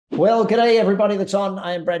Well, g'day everybody that's on.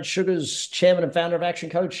 I am Brad Sugars, Chairman and Founder of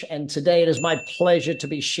Action Coach, and today it is my pleasure to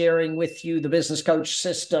be sharing with you the business coach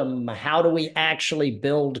system. How do we actually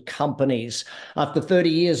build companies? After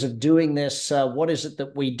 30 years of doing this, what is it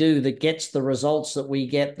that we do that gets the results that we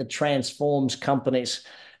get that transforms companies?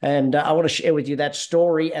 And I want to share with you that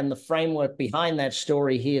story and the framework behind that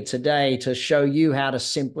story here today to show you how to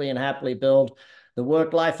simply and happily build the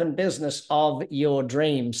work, life, and business of your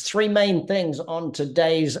dreams. Three main things on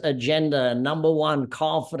today's agenda. Number one,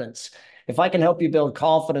 confidence. If I can help you build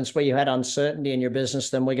confidence where you had uncertainty in your business,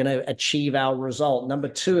 then we're going to achieve our result. Number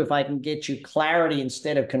two, if I can get you clarity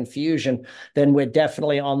instead of confusion, then we're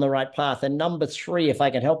definitely on the right path. And number three, if I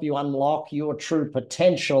can help you unlock your true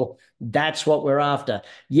potential, that's what we're after.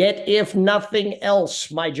 Yet, if nothing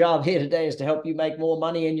else, my job here today is to help you make more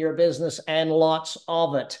money in your business and lots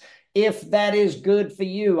of it. If that is good for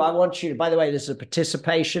you, I want you to, by the way, this is a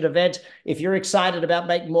participation event. If you're excited about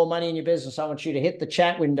making more money in your business, I want you to hit the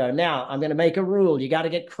chat window. Now, I'm going to make a rule. You got to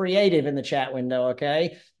get creative in the chat window,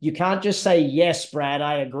 okay? You can't just say, yes, Brad,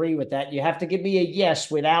 I agree with that. You have to give me a yes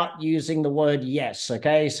without using the word yes,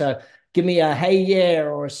 okay? So give me a hey, yeah,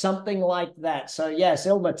 or something like that. So yes,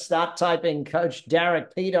 Ilma, start typing. Coach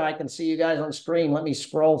Derek, Peter, I can see you guys on screen. Let me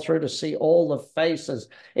scroll through to see all the faces.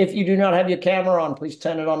 If you do not have your camera on, please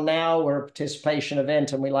turn it on now. We're a participation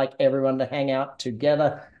event and we like everyone to hang out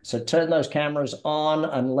together. So turn those cameras on,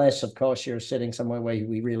 unless, of course, you're sitting somewhere where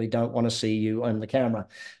we really don't want to see you on the camera.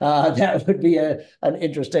 That would be an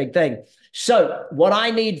interesting thing. So what I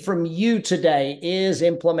need from you today is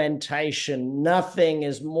implementation. Nothing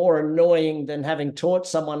is more annoying than having taught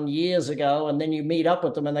someone years ago and then you meet up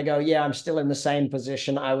with them and they go, yeah, I'm still in the same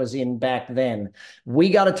position I was in back then. We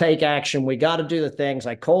got to take action. We got to do the things.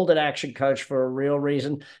 I called it Action Coach for a real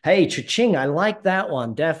reason. Hey, cha-ching, I like that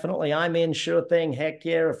one. Definitely. I'm in. Sure thing. Heck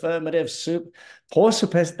yeah. Affirmative. Soup.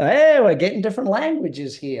 Hey, we're getting different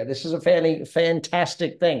languages here. This is a fairly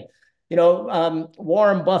fantastic thing. You know,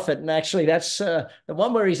 Warren Buffett, and actually that's the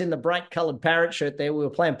one where he's in the bright colored parrot shirt there. We were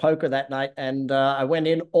playing poker that night, and I went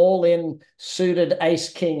in all in suited ace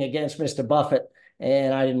king against Mr. Buffett,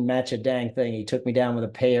 and I didn't match a dang thing. He took me down with a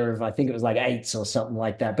pair of, I think it was like eights or something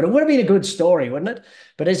like that. But it would have been a good story, wouldn't it?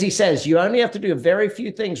 But as he says, you only have to do very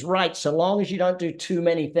few things right, so long as you don't do too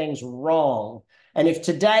many things wrong. And if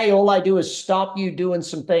today all I do is stop you doing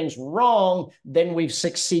some things wrong, then we've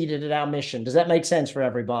succeeded at our mission. Does that make sense for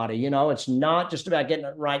everybody? You know, it's not just about getting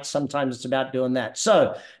it right. Sometimes it's about doing that.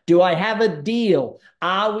 So do I have a deal?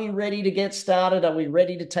 Are we ready to get started? Are we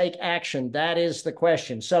ready to take action? That is the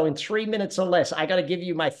question. So in 3 minutes or less, I got to give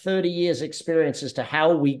you my 30 years experience as to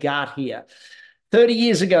how we got here. 30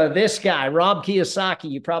 years ago, this guy, Rob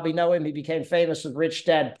Kiyosaki, you probably know him. He became famous with Rich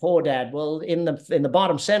Dad, Poor Dad. Well, in the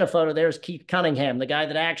bottom center photo, there's Keith Cunningham, the guy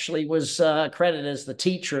that actually was credited as the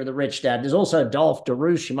teacher of the Rich Dad. There's also Dolph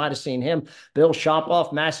DeRouche. You might have seen him. Bill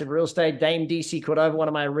Shopoff, massive real estate. Dame DC Cordova, one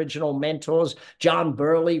of my original mentors. John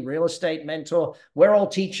Burley, real estate mentor. We're all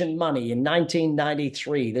teaching money in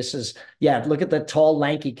 1993. This is, yeah, look at the tall,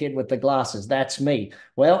 lanky kid with the glasses. That's me.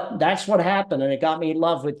 Well, that's what happened, and it got me in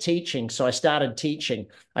love with teaching, so I started teaching.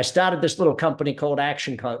 I started this little company called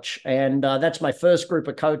Action Coach, and that's my first group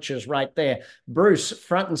of coaches right there. Bruce,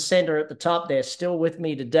 front and center at the top there, still with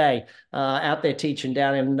me today, out there teaching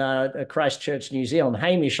down in Christchurch, New Zealand.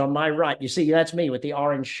 Hamish on my right, you see, that's me with the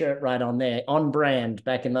orange shirt right on there, on brand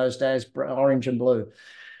back in those days, orange and blue.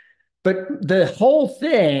 But the whole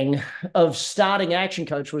thing of starting Action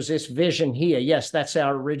Coach was this vision here. Yes, that's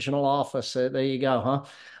our original office. There you go,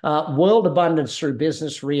 huh? World abundance through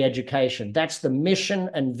business re-education. That's the mission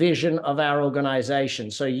and vision of our organization.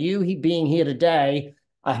 So you being here today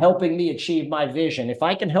are helping me achieve my vision. If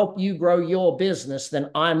I can help you grow your business, then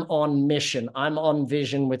I'm on mission. I'm on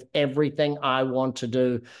vision with everything I want to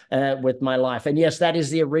do with my life. And yes, that is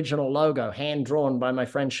the original logo, hand-drawn by my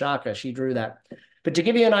friend Shaka. She drew that. But to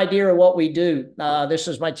give you an idea of what we do, this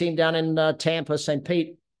is my team down in Tampa, St.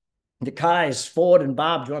 Pete. The Kais, Ford and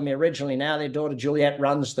Barb joined me originally. Now their daughter Juliet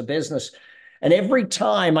runs the business. And every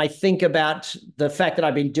time I think about the fact that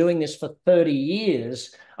I've been doing this for 30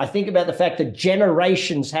 years, I think about the fact that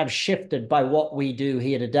generations have shifted by what we do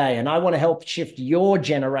here today. And I want to help shift your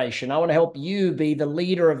generation. I want to help you be the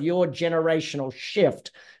leader of your generational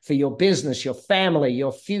shift for your business, your family,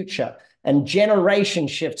 your future. And generation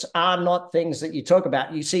shifts are not things that you talk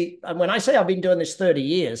about. You see, when I say I've been doing this 30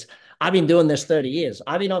 years, I've been doing this 30 years.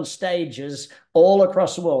 I've been on stages all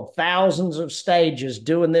across the world, thousands of stages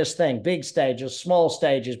doing this thing, big stages, small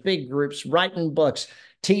stages, big groups, writing books,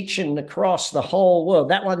 teaching across the whole world.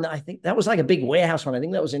 That one, I think that was like a big warehouse one. I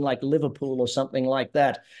think that was in like Liverpool or something like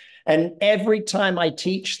that. And every time I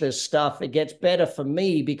teach this stuff, it gets better for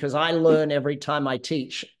me because I learn every time I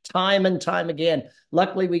teach, time and time again.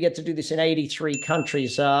 Luckily, we get to do this in 83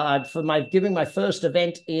 countries. Giving my first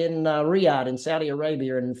event in Riyadh in Saudi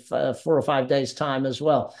Arabia in 4 or 5 days' time as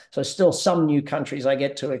well. So still some new countries I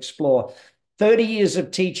get to explore. 30 years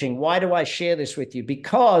of teaching. Why do I share this with you?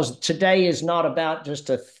 Because today is not about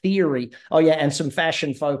just a theory. Oh, yeah, and some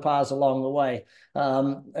fashion faux pas along the way.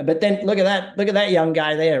 But then look at that young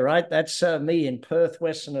guy there, right? That's me in Perth,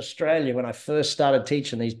 Western Australia, when I first started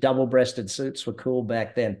teaching. These double-breasted suits were cool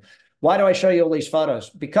back then. Why do I show you all these photos?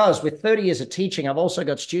 Because with 30 years of teaching, I've also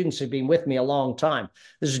got students who've been with me a long time.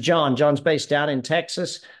 This is John. John's based down in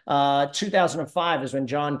Texas. 2005 is when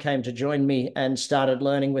John came to join me and started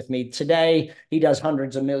learning with me. Today, he does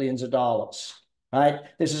hundreds of millions of dollars. Right?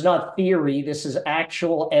 This is not theory. This is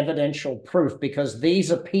actual evidential proof, because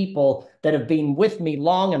these are people that have been with me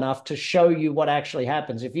long enough to show you what actually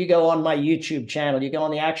happens. If you go on my YouTube channel, you go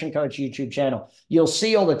on the Action Coach YouTube channel, you'll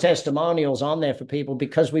see all the testimonials on there for people,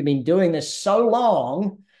 because we've been doing this so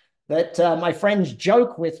long that my friends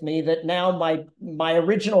joke with me that now my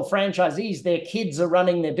original franchisees, their kids are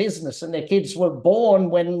running their business, and their kids were born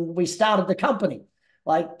when we started the company.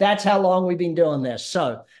 Like, that's how long we've been doing this.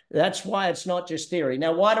 So that's why it's not just theory.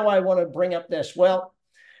 Now, why do I want to bring up this? Well,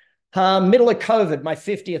 middle of COVID, my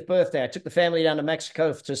 50th birthday, I took the family down to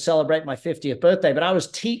Mexico to celebrate my 50th birthday, but I was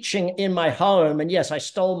teaching in my home. And yes, I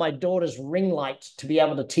stole my daughter's ring light to be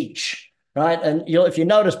able to teach. Right. And if you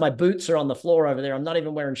notice, my boots are on the floor over there. I'm not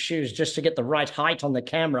even wearing shoes just to get the right height on the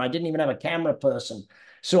camera. I didn't even have a camera person.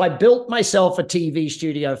 So I built myself a TV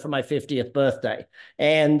studio for my 50th birthday,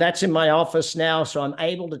 and that's in my office now. So I'm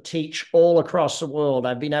able to teach all across the world.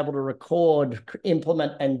 I've been able to record,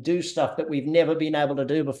 implement, and do stuff that we've never been able to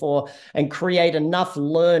do before, and create enough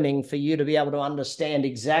learning for you to be able to understand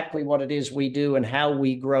exactly what it is we do and how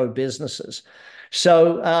we grow businesses.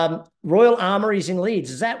 So Royal Armories in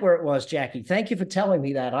Leeds, is that where it was, Jackie? Thank you for telling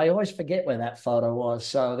me that. I always forget where that photo was.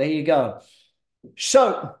 So there you go.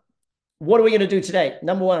 So what are we going to do today?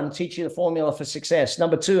 Number one, I'm going to teach you the formula for success.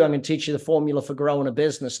 Number two, I'm going to teach you the formula for growing a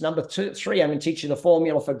business. Number three, I'm going to teach you the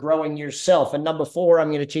formula for growing yourself. And number four, I'm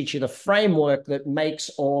going to teach you the framework that makes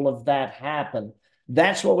all of that happen.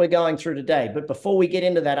 That's what we're going through today. But before we get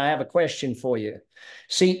into that, I have a question for you.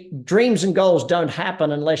 See, dreams and goals don't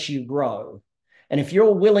happen unless you grow. And if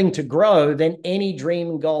you're willing to grow, then any dream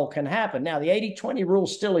and goal can happen. Now, the 80-20 rule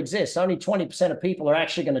still exists. Only 20% of people are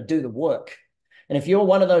actually going to do the work. And if you're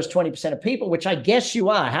one of those 20% of people, which I guess you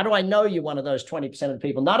are, how do I know you're one of those 20% of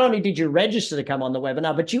people? Not only did you register to come on the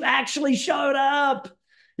webinar, but you actually showed up.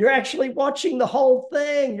 You're actually watching the whole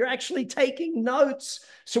thing. You're actually taking notes.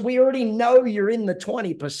 So we already know you're in the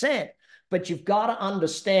 20%. But you've got to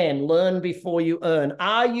understand, learn before you earn.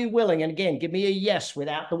 Are you willing? And again, give me a yes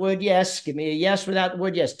without the word yes. Give me a yes without the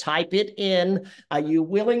word yes. Type it in. Are you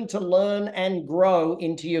willing to learn and grow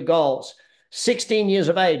into your goals? 16 years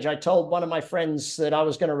of age, I told one of my friends that I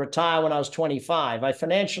was going to retire when I was 25. I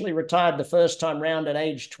financially retired the first time round at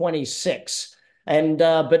age 26.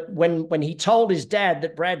 But when he told his dad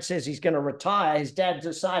that Brad says he's going to retire, his dad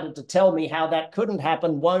decided to tell me how that couldn't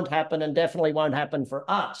happen, won't happen, and definitely won't happen for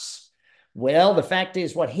us. Well, the fact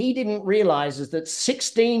is, what he didn't realize is that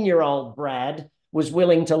 16-year-old Brad was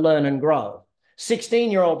willing to learn and grow.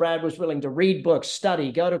 16-year-old Brad was willing to read books,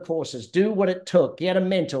 study, go to courses, do what it took, get a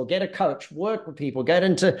mentor, get a coach, work with people, get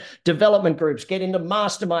into development groups, get into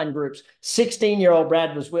mastermind groups. 16-year-old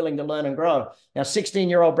Brad was willing to learn and grow. Now,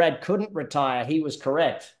 16-year-old Brad couldn't retire. He was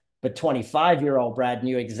correct. But 25-year-old Brad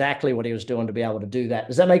knew exactly what he was doing to be able to do that.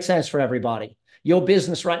 Does that make sense for everybody? Your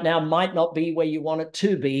business right now might not be where you want it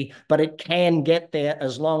to be, but it can get there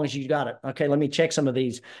as long as you got it. Okay, let me check some of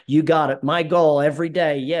these. You got it. My goal every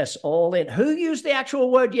day. Yes, all in. Who used the actual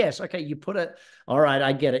word yes? Okay, you put it. All right,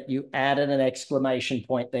 I get it. You added an exclamation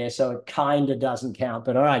point there, so it kind of doesn't count.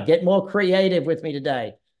 But all right, get more creative with me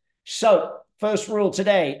today. So first rule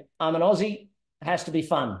today, I'm an Aussie. It has to be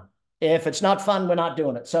fun. If it's not fun, we're not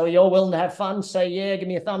doing it. So you're willing to have fun? Say, yeah, give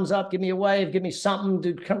me a thumbs up, give me a wave, give me something,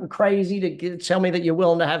 do something crazy to tell me that you're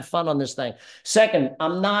willing to have fun on this thing. Second,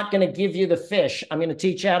 I'm not going to give you the fish. I'm going to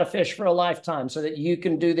teach you how to fish for a lifetime so that you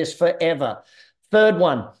can do this forever. Third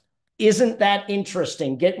one, isn't that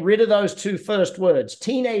interesting? Get rid of those two first words.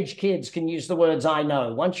 Teenage kids can use the words I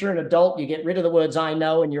know. Once you're an adult, you get rid of the words I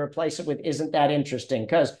know and you replace it with isn't that interesting?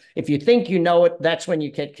 Because if you think you know it, that's when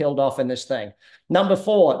you get killed off in this thing. Number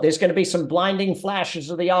 4, there's going to be some blinding flashes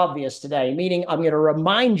of the obvious today, meaning I'm going to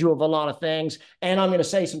remind you of a lot of things, and I'm going to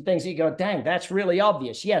say some things that you go, dang, that's really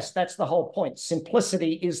obvious. Yes, that's the whole point.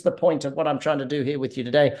 Simplicity is the point of what I'm trying to do here with you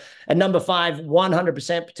today. And number 5,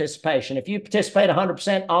 100% participation. If you participate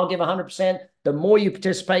 100%, I'll give 100%. The more you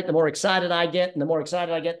participate, the more excited I get, and the more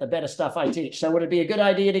excited I get, the better stuff I teach. So would it be a good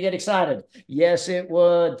idea to get excited? Yes, it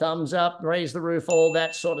would. Thumbs up, raise the roof, all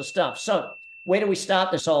that sort of stuff. So where do we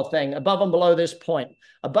start this whole thing? Above and below this point.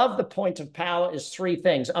 Above the point of power is 3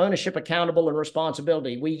 things: ownership, accountable, and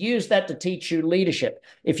responsibility. We use that to teach you leadership.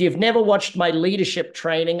 If you've never watched my leadership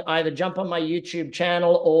training, either jump on my YouTube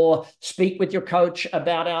channel or speak with your coach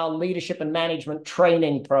about our leadership and management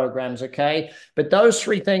training programs, okay? But those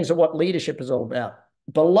 3 things are what leadership is all about.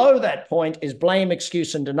 Below that point is blame,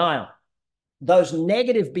 excuse, and denial. Those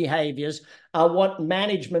negative behaviors are what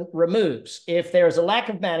management removes. If there is a lack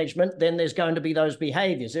of management, then there's going to be those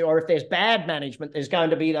behaviors. Or if there's bad management, there's going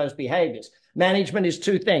to be those behaviors. Management is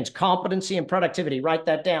 2 things: competency and productivity. Write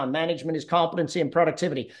that down. Management is competency and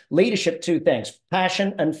productivity. Leadership, 2 things: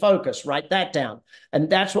 passion and focus. Write that down. And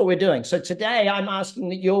that's what we're doing. So today I'm asking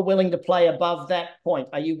that you're willing to play above that point.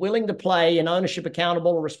 Are you willing to play in ownership,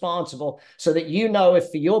 accountable, and responsible, so that you know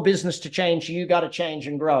if for your business to change, you got to change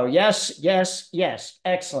and grow? Yes, yes, yes.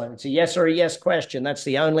 Excellent. It's a yes or a yes question. That's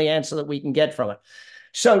the only answer that we can get from it.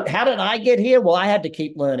 So how did I get here? Well, I had to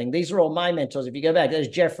keep learning. These are all my mentors. If you go back, there's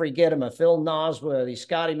Jeffrey Gitomer, Phil Nosworthy,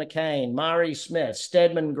 Scotty McCain, Murray Smith,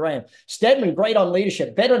 Stedman Graham. Stedman, great on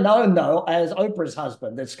leadership. Better known, though, as Oprah's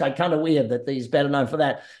husband. That's kind of weird that he's better known for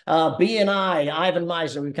that. B&I, Ivan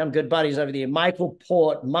Meisner, we've become good buddies over the years. Michael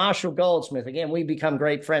Port, Marshall Goldsmith. Again, we've become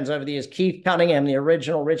great friends over the years. Keith Cunningham, the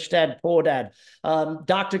original Rich Dad, Poor Dad.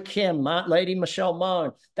 Dr. Kim, Lady Michelle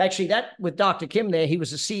Moan. Actually, that with Dr. Kim there, he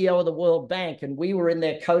was the CEO of the World Bank, and we were in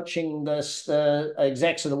there coaching the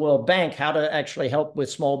execs of the World Bank how to actually help with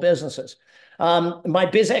small businesses. My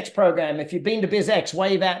BizX program, if you've been to BizX,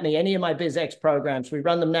 wave at me, any of my BizX programs. We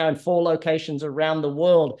run them now in 4 locations around the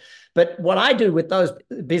world. But what I do with those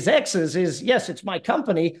BizXs is, yes, it's my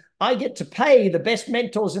company. I get to pay the best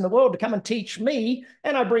mentors in the world to come and teach me,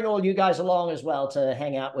 and I bring all you guys along as well to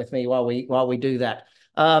hang out with me while we do that.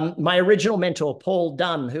 My original mentor, Paul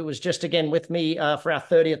Dunn, who was just again with me for our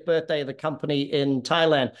 30th birthday of the company in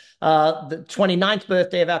Thailand. The 29th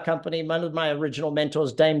birthday of our company, one of my original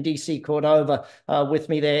mentors, Dame DC Cordova, with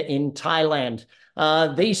me there in Thailand.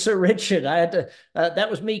 The Sir Richard, that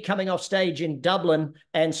was me coming off stage in Dublin,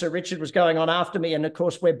 and Sir Richard was going on after me. And of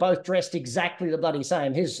course, we're both dressed exactly the bloody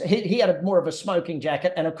same. He had more of a smoking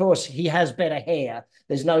jacket, and of course, he has better hair.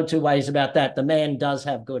 There's no 2 ways about that. The man does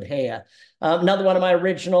have good hair. Another one of my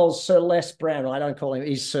originals, Sir Les Brown. I don't call him,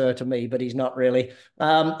 he's Sir to me, but he's not really.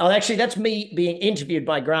 Actually, that's me being interviewed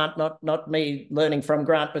by Grant, not me learning from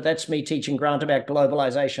Grant, but that's me teaching Grant about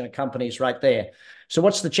globalization of companies right there. So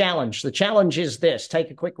what's the challenge? The challenge is this. Take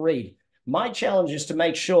a quick read. My challenge is to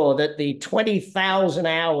make sure that the 20,000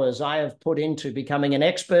 hours I have put into becoming an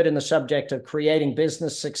expert in the subject of creating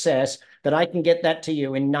business success, that I can get that to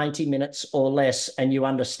you in 90 minutes or less, and you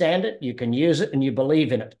understand it, you can use it, and you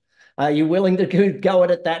believe in it. Are you willing to go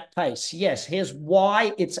at that pace? Yes. Here's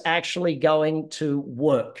why it's actually going to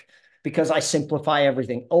work. Because I simplify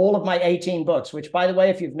everything. All of my 18 books, which, by the way,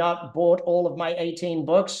 if you've not bought all of my 18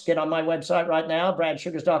 books, get on my website right now,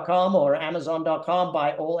 bradsugars.com or amazon.com,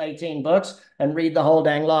 buy all 18 books and read the whole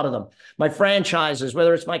dang lot of them. My franchises,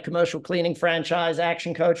 whether it's my commercial cleaning franchise,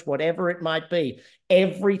 Action Coach, whatever it might be,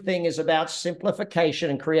 everything is about simplification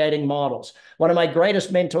and creating models. One of my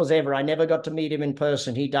greatest mentors ever, I never got to meet him in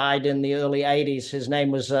person. He died in the early 80s. His name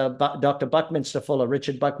was Dr. Buckminster Fuller,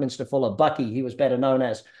 Richard Buckminster Fuller, Bucky, he was better known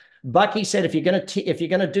as. Bucky said, if you're going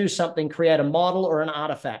to do something, create a model or an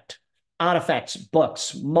artifact. Artifacts,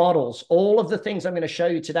 books, models, all of the things I'm going to show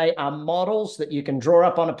you today are models that you can draw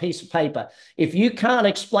up on a piece of paper. If you can't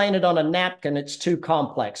explain it on a napkin, it's too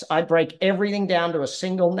complex. I break everything down to a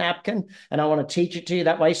single napkin, and I want to teach it to you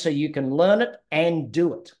that way so you can learn it and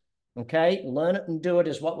do it. Okay? Learn it and do it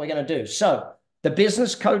is what we're going to do. So the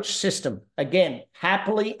business coach system, again,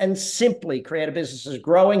 happily and simply create a business that's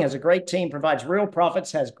growing, has a great team, provides real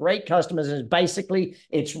profits, has great customers, and basically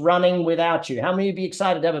it's running without you. How many of you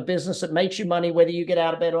excited to have a business that makes you money whether you get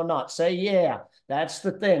out of bed or not? Say, yeah, that's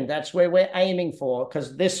the thing. That's where we're aiming for,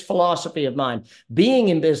 because this philosophy of mine, being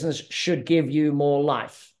in business should give you more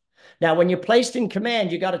life. Now, when you're placed in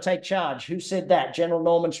command, you got to take charge. Who said that? General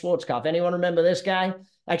Norman Schwarzkopf. Anyone remember this guy?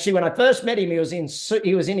 Actually, when I first met him, he was in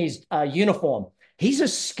his uniform. He's a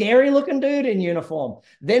scary looking dude in uniform.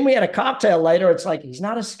 Then we had a cocktail later. It's like, he's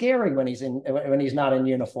not as scary when he's not in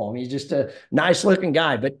uniform. He's just a nice looking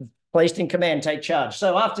guy. But Placed in command, take charge.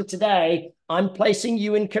 So after today, I'm placing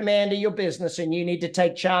you in command of your business and you need to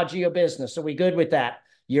take charge of your business. Are we good with that?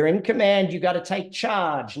 You're in command. You got to take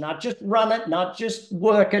charge, not just run it, not just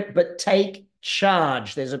work it, but take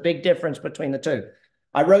charge. There's a big difference between the two.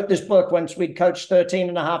 I wrote this book once we'd coached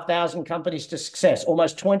 13,500 companies to success,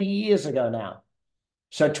 almost 20 years ago now.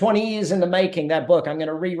 So 20 years in the making, that book. I'm going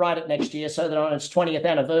to rewrite it next year so that on its 20th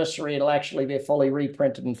anniversary, it'll actually be fully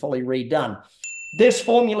reprinted and fully redone. This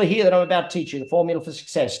formula here that I'm about to teach you, the formula for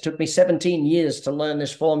success, took me 17 years to learn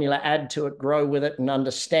this formula, add to it, grow with it, and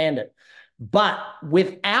understand it. But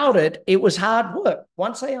without it, it was hard work.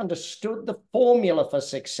 Once I understood the formula for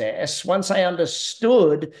success, once I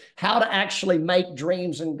understood how to actually make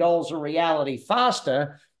dreams and goals a reality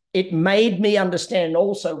faster, it made me understand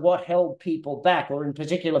also what held people back, or in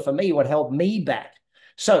particular for me, what held me back.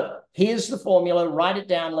 So here's the formula. Write it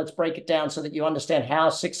down. Let's break it down so that you understand how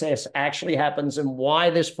success actually happens and why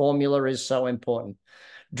this formula is so important.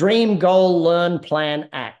 Dream, goal, learn, plan,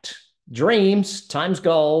 act. Dreams times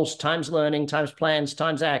goals times learning times plans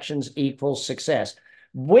times actions equals success.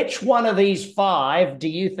 Which one of these 5 do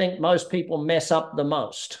you think most people mess up the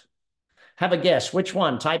most? Have a guess. Which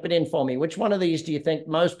one? Type it in for me. Which one of these do you think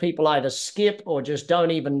most people either skip or just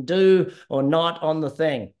don't even do or not on the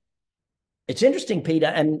thing? It's interesting, Peter,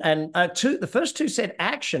 and the first 2 said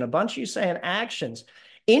action. A bunch of you saying actions.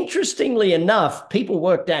 Interestingly enough, people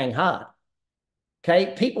work dang hard.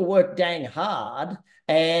 Okay, people work dang hard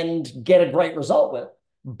and get a great result with it.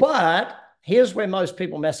 But here's where most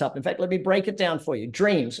people mess up. In fact, let me break it down for you.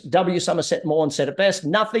 Dreams. W. Somerset Maugham said it best.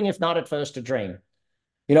 Nothing if not at first a dream.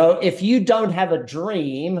 You know, if you don't have a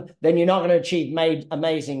dream, then you're not going to achieve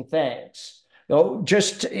amazing things.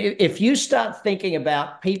 Just if you start thinking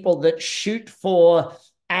about people that shoot for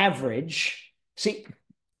average, see,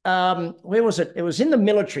 where was it? It was in the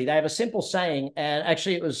military. They have a simple saying, and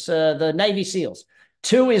actually it was the Navy SEALs.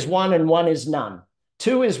 2 is 1 and 1 is none.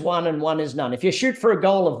 2 is 1 and 1 is none. If you shoot for a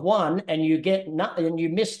goal of 1 and you get nothing and you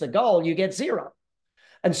miss the goal, you get 0.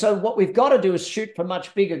 And so what we've got to do is shoot for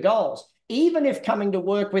much bigger goals. Even if coming to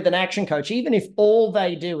work with an action coach, even if all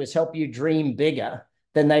they do is help you dream bigger,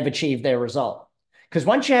 then they've achieved their result. Because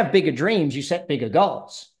once you have bigger dreams, you set bigger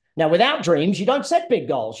goals. Now, without dreams, you don't set big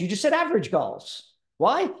goals. You just set average goals.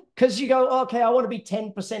 Why? Because you go, okay, I want to be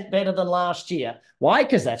 10% better than last year. Why?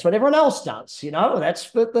 Because that's what everyone else does. You know, that's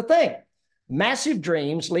the thing. Massive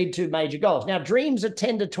dreams lead to major goals. Now, dreams are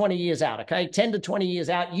 10 to 20 years out, okay? 10 to 20 years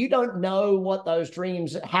out. You don't know what those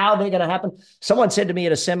dreams, how they're going to happen. Someone said to me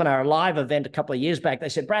at a seminar, a live event a couple of years back, they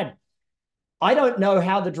said, Brad, I don't know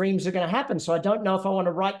how the dreams are going to happen, so I don't know if I want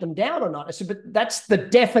to write them down or not. I said, but that's the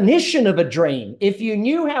definition of a dream. If you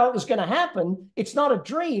knew how it was going to happen, it's not a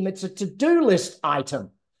dream, it's a to-do list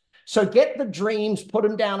item. So get the dreams, put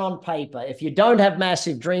them down on paper. If you don't have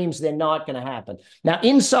massive dreams, they're not going to happen. Now,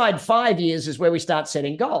 inside 5 years is where we start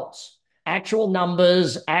setting goals. Actual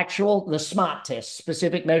numbers, the SMART test,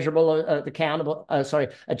 specific, measurable,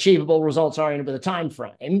 achievable, results oriented with a time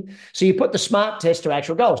frame. So you put the SMART test to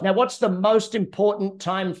actual goals. Now, what's the most important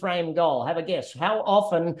time frame goal? Have a guess. How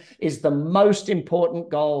often is the most important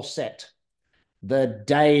goal set? The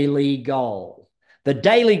daily goal. The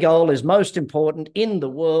daily goal is most important in the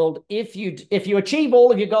world. If you achieve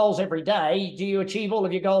all of your goals every day, do you achieve all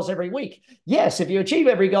of your goals every week? Yes, if you achieve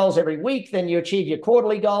every goals every week, then you achieve your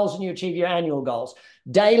quarterly goals and you achieve your annual goals.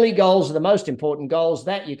 Daily goals are the most important goals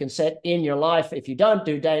that you can set in your life. If you don't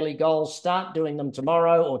do daily goals, start doing them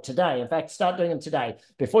tomorrow or today. In fact, start doing them today.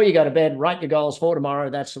 Before you go to bed, write your goals for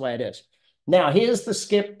tomorrow. That's the way it is. Now, here's the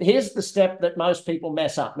step that most people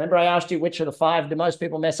mess up. Remember, I asked you which of the 5 do most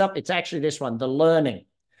people mess up? It's actually this one, the learning.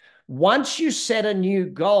 Once you set a new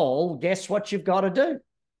goal, guess what you've got to do?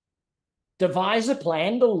 Devise a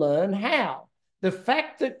plan to learn how. The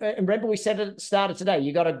fact that, and remember we said at the start of today,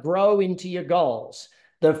 you got to grow into your goals.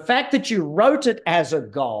 The fact that you wrote it as a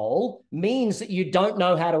goal means that you don't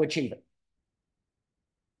know how to achieve it.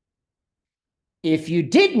 If you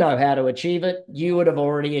did know how to achieve it, you would have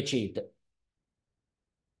already achieved it.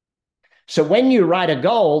 So when you write a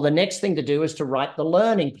goal, the next thing to do is to write the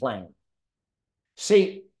learning plan.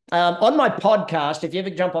 See, on my podcast, if you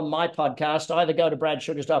ever jump on my podcast, either go to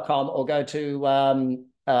bradsugars.com or go to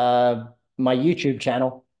my YouTube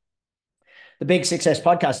channel, the Big Success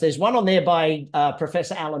Podcast. There's one on there by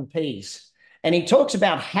Professor Alan Pease, and he talks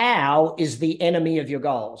about how is the enemy of your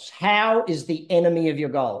goals. How is the enemy of your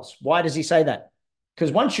goals? Why does he say that?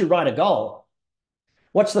 Because once you write a goal,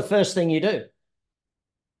 what's the first thing you do?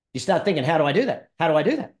 You start thinking, how do I do that? How do I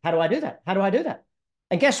do that? How do I do that? How do I do that?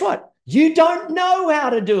 And guess what? You don't know how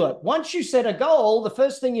to do it. Once you set a goal, the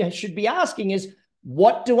first thing you should be asking is,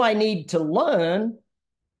 what do I need to learn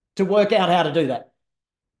to work out how to do that.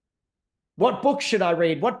 What book should I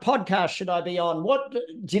read? What podcast should I be on? What,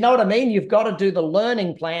 do you know what I mean? You've got to do the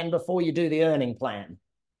learning plan before you do the earning plan.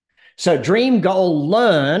 So dream, goal,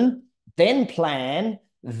 learn, then plan,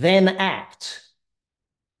 then act.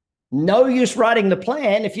 No use writing the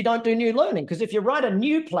plan if you don't do new learning, because if you write a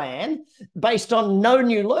new plan based on no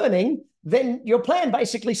new learning, then your plan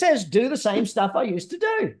basically says do the same stuff I used to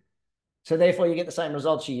do. So therefore you get the same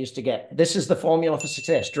results you used to get. This is the formula for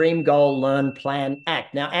success: dream, goal, learn, plan,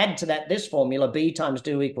 act. Now add to that this formula: be times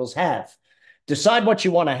do equals have. Decide what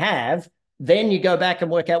you want to have. Then you go back and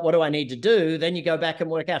work out what do I need to do. Then you go back and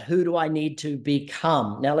work out who do I need to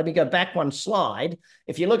become. Now, let me go back one slide.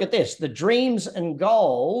 If you look at this, the dreams and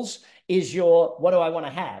goals is your what do I want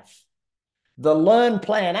to have. The learn,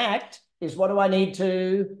 plan, act is what do I need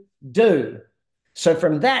to do. So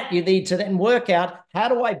from that, you need to then work out how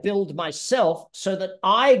do I build myself so that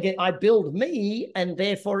I build me and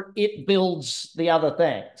therefore it builds the other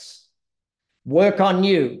things. Work on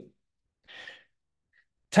you.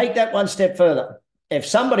 Take that one step further. If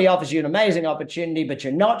somebody offers you an amazing opportunity, but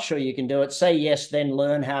you're not sure you can do it, say yes, then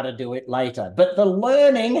learn how to do it later. But the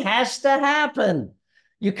learning has to happen.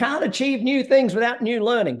 You can't achieve new things without new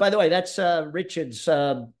learning. By the way, that's Richard's,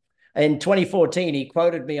 in 2014, he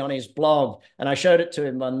quoted me on his blog, and I showed it to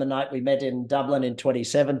him on the night we met in Dublin in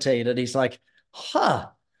 2017. And he's like,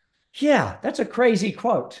 yeah, that's a crazy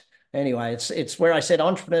quote. Anyway, it's where I said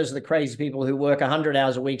entrepreneurs are the crazy people who work 100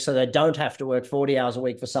 hours a week so they don't have to work 40 hours a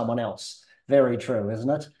week for someone else. Very true, isn't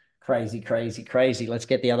it? Crazy, crazy, crazy. Let's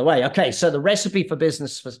get the other way. Okay, so the recipe for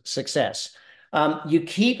business success. You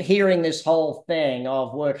keep hearing this whole thing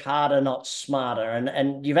of work harder, not smarter,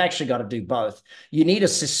 and you've actually got to do both. You need a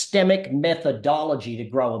systemic methodology to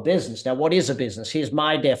grow a business. Now, what is a business? Here's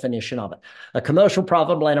my definition of it: a commercial,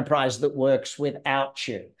 profitable enterprise that works without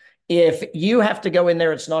you. If you have to go in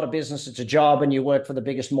there, it's not a business, it's a job, and you work for the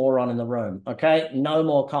biggest moron in the room, okay? No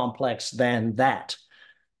more complex than that.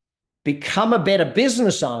 Become a better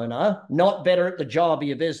business owner, not better at the job of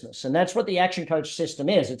your business. And that's what the Action Coach system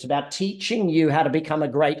is. It's about teaching you how to become a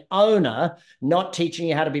great owner, not teaching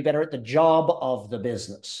you how to be better at the job of the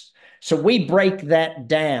business. So we break that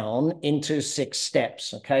down into 6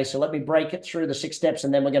 steps, okay? So let me break it through the 6 steps,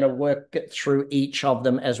 and then we're going to work through each of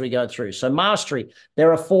them as we go through. So mastery,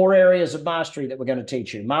 there are 4 areas of mastery that we're going to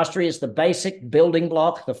teach you. Mastery is the basic building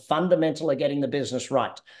block, the fundamental of getting the business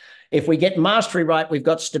right. If we get mastery right, we've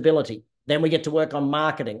got stability. Then we get to work on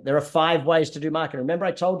marketing. There are 5 ways to do marketing. Remember,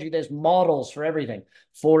 I told you there's models for everything.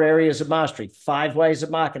 4 areas of mastery, 5 ways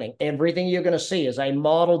of marketing. Everything you're going to see is a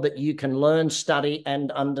model that you can learn, study,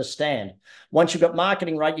 and understand. Once you've got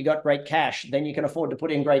marketing right, you've got great cash. Then you can afford to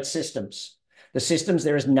put in great systems. The systems,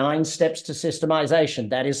 there is 9 steps to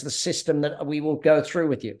systemization. That is the system that we will go through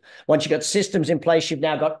with you. Once you've got systems in place, you've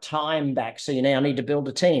now got time back. So you now need to build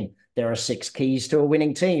a team. There are 6 keys to a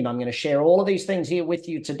winning team. I'm going to share all of these things here with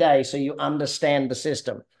you today so you understand the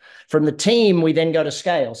system. From the team, we then go to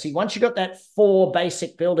scale. See, once you've got that 4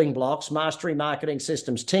 basic building blocks, mastery, marketing,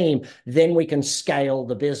 systems, team, then we can scale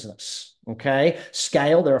the business. Okay,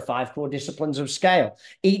 scale, there are 5 core disciplines of scale.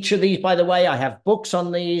 Each of these, by the way, I have books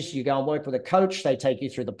on these. You go and work with a coach. They take you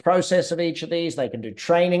through the process of each of these. They can do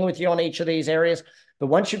training with you on each of these areas. But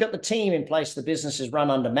once you've got the team in place, the business is run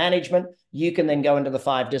under management, you can then go into the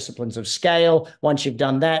 5 disciplines of scale. Once you've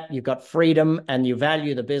done that, you've got freedom and you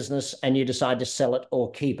value the business and you decide to sell it or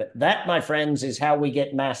keep it. That, my friends, is how we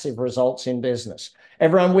get massive results in business.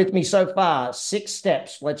 Everyone with me so far? 6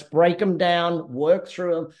 steps. Let's break them down, work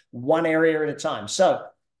through them 1 area at a time. So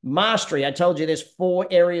mastery, I told you there's 4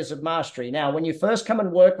 areas of mastery. Now, when you first come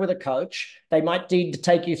and work with a coach, they might need to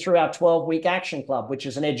take you through our 12-week Action Club, which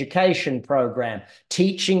is an education program,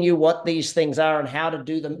 teaching you what these things are and how to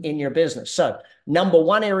do them in your business. So number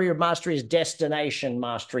 1 area of mastery is destination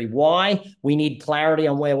mastery. Why? We need clarity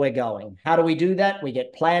on where we're going. How do we do that? We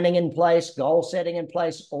get planning in place, goal setting in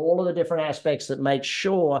place, all of the different aspects that make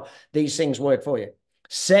sure these things work for you.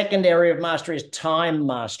 Second area of mastery is time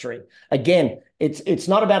mastery. Again, it's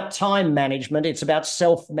not about time management. It's about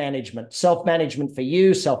self-management. Self-management for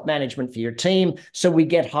you, self-management for your team, so we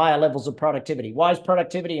get higher levels of productivity. Why is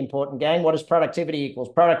productivity important, gang? What does productivity equals?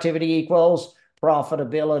 Productivity equals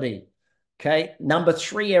profitability. Okay. Number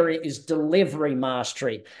 3 area is delivery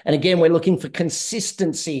mastery. And again, we're looking for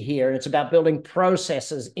consistency here. It's about building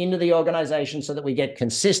processes into the organization so that we get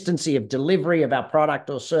consistency of delivery of our product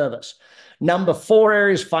or service. Number 4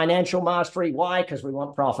 area is financial mastery. Why? Because we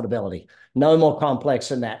want profitability. No more complex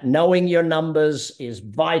than that. Knowing your numbers is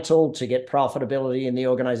vital to get profitability in the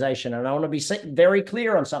organization. And I want to be very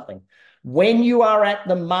clear on something. When you are at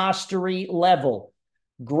the mastery level,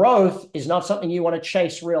 Growth is not something you want to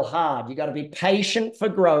chase real hard. You got to be patient for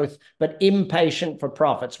growth, but impatient for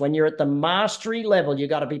profits. When you're at the mastery level, you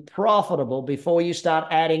got to be profitable before you start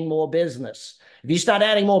adding more business. If you start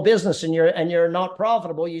adding more business and you're not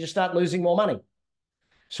profitable, you just start losing more money.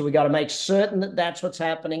 So we got to make certain that that's what's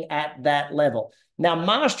happening at that level. Now,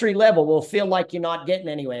 mastery level will feel like you're not getting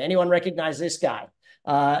anywhere. Anyone recognize this guy?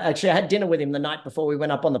 Actually, I had dinner with him the night before we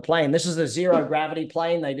went up on the plane. This is a zero gravity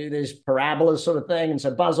plane. They do these parabolas sort of thing. And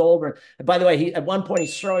so Buzz Aldrin, by the way, at one point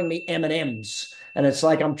he's throwing me M&Ms. And it's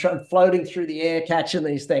like I'm floating through the air, catching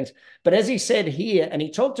these things. But as he said here, and he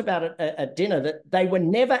talked about it at dinner, that they were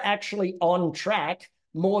never actually on track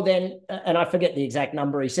more than, and I forget the exact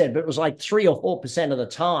number he said, but it was like 3 or 4% of the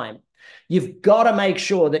time. You've got to make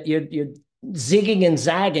sure that you're zigging and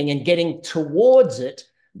zagging and getting towards it,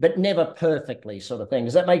 but never perfectly, sort of thing.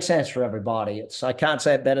 Does that make sense for everybody? I can't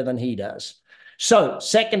say it better than he does. So,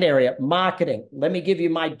 second area, marketing. Let me give you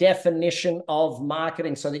my definition of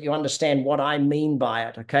marketing so that you understand what I mean by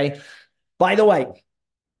it, okay? By the way,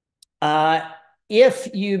 if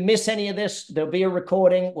you miss any of this, there'll be a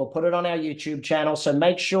recording. We'll put it on our YouTube channel. So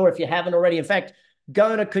make sure, if you haven't already, in fact,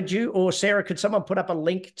 Gona, could you or Sarah, could someone put up a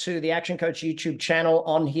link to the Action Coach YouTube channel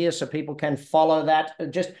on here so people can follow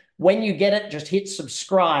that? Just when you get it, just hit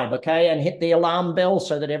subscribe, okay? And hit the alarm bell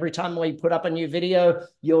so that every time we put up a new video,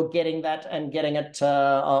 you're getting that and getting it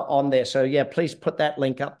on there. So yeah, please put that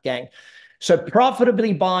link up, gang. So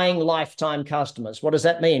profitably buying lifetime customers. What does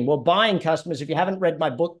that mean? Well, buying customers, if you haven't read my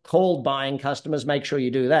book called Buying Customers, make sure you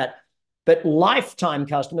do that. But lifetime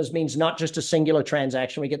customers means not just a singular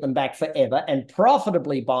transaction, we get them back forever. And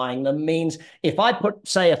profitably buying them means if I put,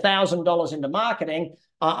 say, $1,000 into marketing,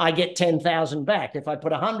 I get 10,000 back. If I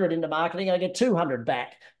put 100 into marketing, I get 200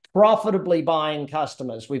 back. Profitably buying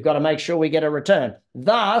customers. We've got to make sure we get a return.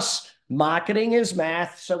 Thus, marketing is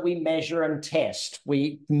math, so we measure and test.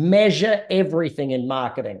 We measure everything in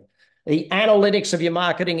marketing. The analytics of your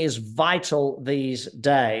marketing is vital these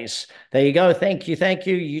days. There you go. Thank you. Thank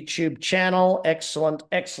you. YouTube channel. Excellent.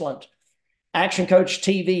 Excellent. Action Coach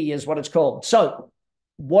TV is what it's called. So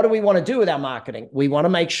what do we want to do with our marketing? We want to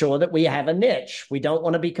make sure that we have a niche. We don't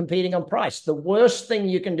want to be competing on price. The worst thing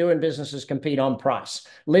you can do in business is compete on price.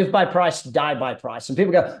 Live by price, die by price. And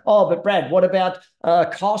people go, oh, but Brad, what about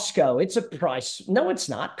Costco? It's a price. No, it's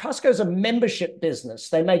not. Costco's a membership business.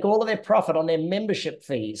 They make all of their profit on their membership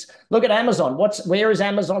fees. Look at Amazon. Where is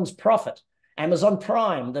Amazon's profit? Amazon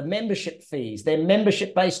Prime, the membership fees. They're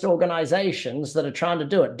membership-based organizations that are trying to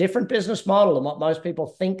do it. Different business model than what most people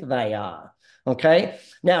think they are. Okay.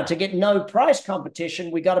 Now, to get no price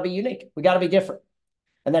competition, we got to be unique. We got to be different.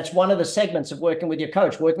 And that's one of the segments of working with your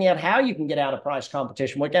coach, working out how you can get out of price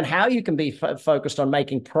competition, working out how you can be focused on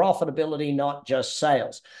making profitability, not just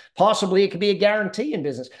sales. Possibly it could be a guarantee in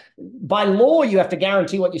business. By law, you have to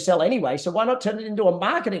guarantee what you sell anyway. So why not turn it into a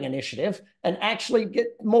marketing initiative and actually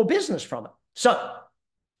get more business from it? So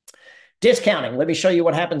discounting. Let me show you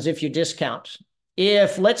what happens if you discount.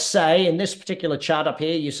 If, let's say, in this particular chart up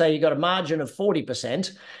here, you say you got a margin of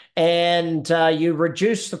 40% and you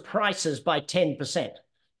reduce the prices by 10%,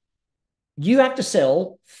 you have to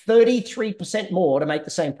sell 33% more to make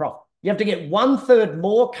the same profit. You have to get 1/3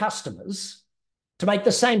 more customers to make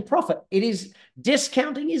the same profit.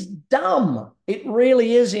 Discounting is dumb. It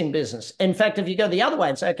really is in business. In fact, if you go the other way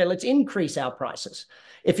and say, okay, let's increase our prices.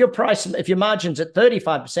 If your margin's at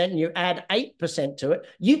 35% and you add 8% to it,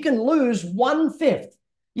 you can lose 1/5.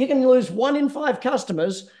 You can lose 1 in 5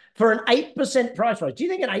 customers for an 8% price rise. Do you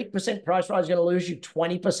think an 8% price rise is going to lose you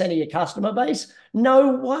 20% of your customer base?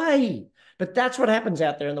 No way. But that's what happens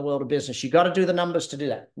out there in the world of business. You got to do the numbers to do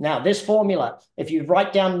that. Now, this formula, if you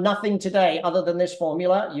write down nothing today other than this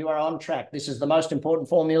formula, you are on track. This is the most important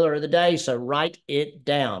formula of the day, so write it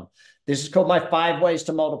down. This is called my 5 ways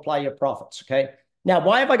to multiply your profits, okay? Now,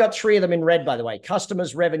 why have I got 3 of them in red, by the way?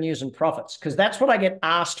 Customers, revenues, and profits, because that's what I get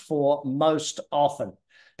asked for most often.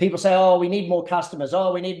 People say, oh, we need more customers.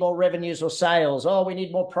 Oh, we need more revenues or sales. Oh, we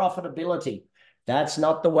need more profitability. That's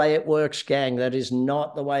not the way it works, gang. That is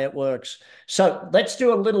not the way it works. So let's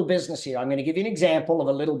do a little business here. I'm going to give you an example of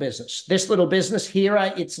a little business. This little business, here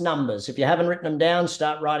are its numbers. If you haven't written them down,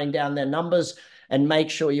 start writing down their numbers and make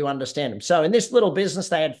sure you understand them. So in this little business,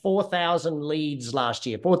 they had 4,000 leads last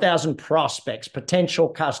year, 4,000 prospects, potential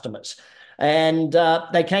customers. And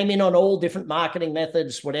they came in on all different marketing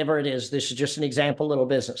methods, whatever it is. This is just an example little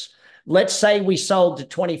business. Let's say we sold to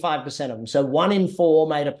 25% of them. So 1 in 4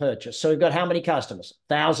 made a purchase. So we've got how many customers?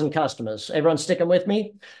 1,000 customers. Everyone sticking with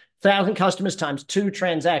me? 1,000 customers times 2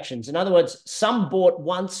 transactions. In other words, some bought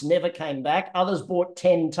once, never came back. Others bought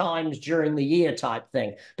 10 times during the year type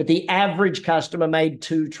thing. But the average customer made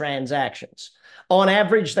 2 transactions. On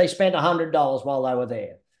average, they spent $100 while they were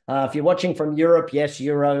there. If you're watching from Europe, yes,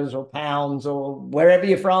 euros or pounds or wherever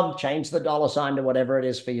you're from, change the dollar sign to whatever it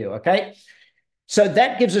is for you, okay? So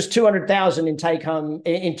that gives us 200,000 in take home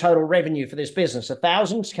in total revenue for this business.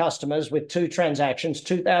 1,000 customers with 2 transactions,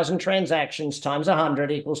 2,000 transactions times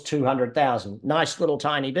 100 equals 200,000. Nice little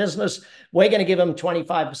tiny business. We're going to give them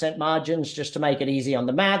 25% margins just to make it easy on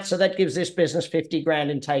the math. So that gives this business 50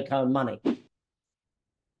 grand in take home money.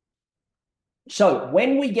 So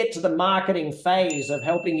when we get to the marketing phase of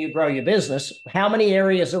helping you grow your business, how many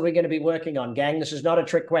areas are we going to be working on, gang? This is not a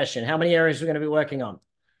trick question. How many areas are we going to be working on?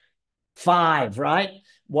 5, right?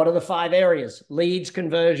 What are the 5 areas? Leads,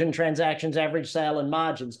 conversion, transactions, average sale, and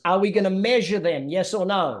margins. Are we going to measure them? Yes or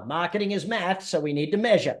no? Marketing is math, so we need to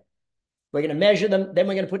measure. We're going to measure them. Then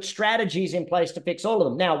we're going to put strategies in place to fix all of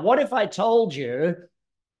them. Now, what if I told you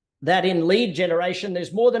that in lead generation,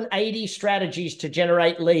 there's more than 80 strategies to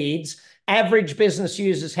generate leads? Average business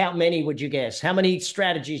uses how many, would you guess? How many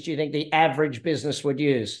strategies do you think the average business would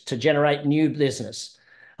use to generate new business?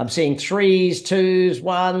 I'm seeing 3s, 2s,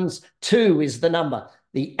 1s. 2 is the number.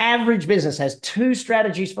 The average business has 2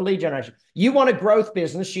 strategies for lead generation. You want a growth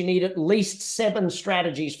business, you need at least 7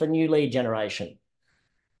 strategies for new lead generation.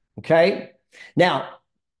 Okay? Now,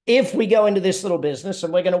 if we go into this little business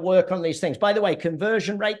and we're going to work on these things, by the way,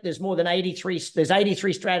 conversion rate, there's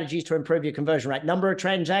 83 strategies to improve your conversion rate. Number of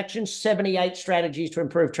transactions, 78 strategies to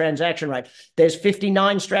improve transaction rate. There's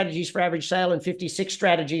 59 strategies for average sale and 56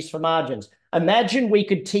 strategies for margins. Imagine we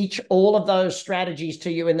could teach all of those strategies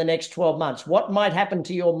to you in the next 12 months. What might happen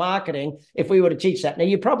to your marketing if we were to teach that? Now,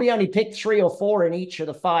 you probably only picked 3 or 4 in each of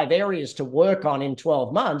the 5 areas to work on in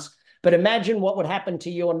 12 months. But imagine what would happen to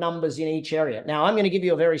your numbers in each area. Now, I'm going to give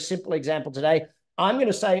you a very simple example today. I'm going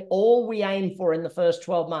to say all we aim for in the first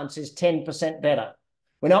 12 months is 10% better.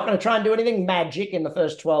 We're not going to try and do anything magic in the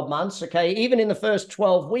first 12 months, okay? Even in the first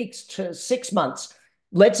 12 weeks to 6 months,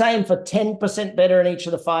 let's aim for 10% better in each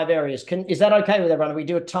of the 5 areas. Is that okay with everyone? We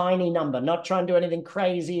do a tiny number, not try and do anything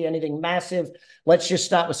crazy, anything massive. Let's just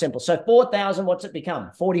start with simple. So 4,000, what's it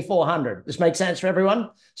become? 4,400. This makes sense for everyone?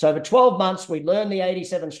 So over 12 months, we learn the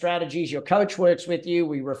 87 strategies. Your coach works with you.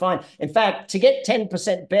 We refine. In fact, to get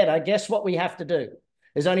 10% better, guess what we have to do?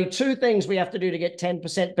 There's only 2 things we have to do to get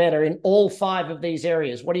 10% better in all 5 of these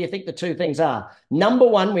areas. What do you think the 2 things are? Number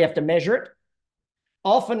 1, we have to measure it.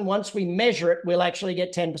 Often, once we measure it, we'll actually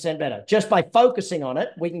get 10% better. Just by focusing on it,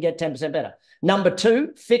 we can get 10% better. Number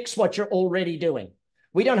 2, fix what you're already doing.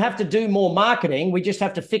 We don't have to do more marketing. We just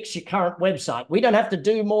have to fix your current website. We don't have to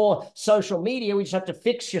do more social media. We just have to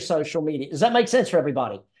fix your social media. Does that make sense for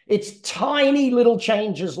everybody? It's tiny little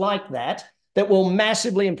changes like that that will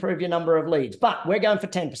massively improve your number of leads. But we're going for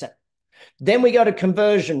 10%. Then we go to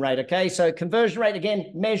conversion rate, okay? So conversion rate,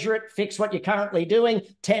 again, measure it, fix what you're currently doing,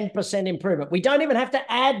 10% improvement. We don't even have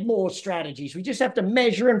to add more strategies. We just have to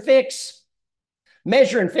measure and fix.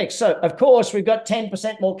 Measure and fix. So, of course, we've got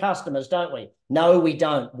 10% more customers, don't we? No, we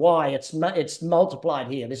don't. Why? It's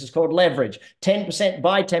multiplied here. This is called leverage. 10%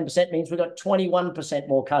 by 10% means we've got 21%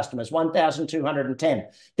 more customers, 1,210.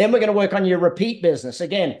 Then we're going to work on your repeat business.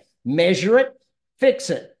 Again, measure it,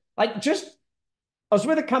 fix it. I was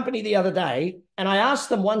with a company the other day, and I asked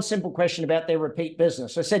them one simple question about their repeat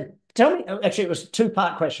business. I said, tell me, actually, it was a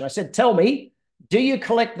 2-part question. I said, tell me, do you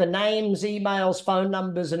collect the names, emails, phone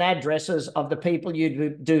numbers, and addresses of the people you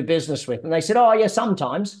do business with? And they said, oh, yeah,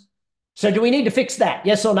 sometimes. So do we need to fix that?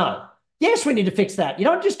 Yes or no? Yes, we need to fix that. You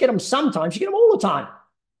don't just get them sometimes, you get them all the time.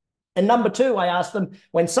 And number 2, I asked them,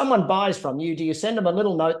 when someone buys from you, do you send them a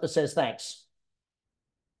little note that says thanks?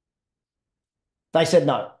 They said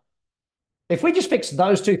no. If we just fix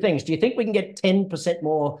those 2 things, do you think we can get 10%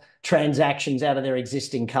 more transactions out of their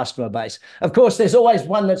existing customer base? Of course, there's always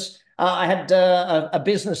one that's, I had a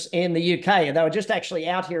business in the UK, and they were just actually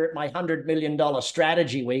out here at my $100 million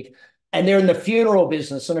strategy week, and they're in the funeral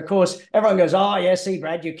business. And of course, everyone goes, oh, yeah, see,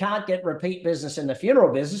 Brad, you can't get repeat business in the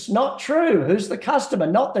funeral business. Not true. Who's the customer?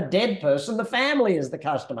 Not the dead person. The family is the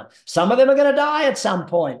customer. Some of them are going to die at some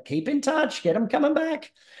point. Keep in touch. Get them coming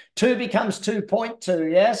back. 2 becomes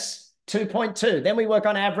 2.2, yes? 2.2. Then we work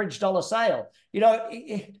on average dollar sale. You know,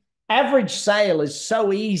 average sale is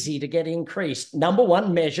so easy to get increased. Number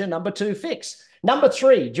 1, measure. Number 2, fix. Number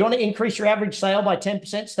 3, do you want to increase your average sale by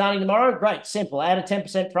 10% starting tomorrow? Great, simple. Add a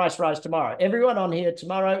 10% price rise tomorrow. Everyone on here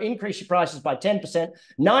tomorrow, increase your prices by 10%.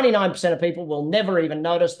 99% of people will never even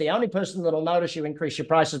notice. The only person that will notice you increase your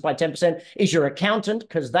prices by 10% is your accountant,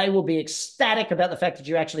 because they will be ecstatic about the fact that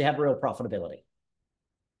you actually have real profitability.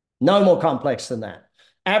 No more complex than that.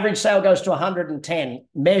 Average sale goes to 110.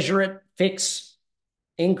 Measure it, fix,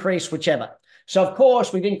 increase, whichever. So, of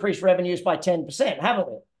course, we've increased revenues by 10%, haven't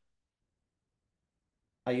we?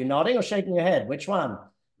 Are you nodding or shaking your head? Which one?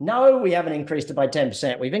 No, we haven't increased it by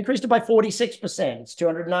 10%. We've increased it by 46%. It's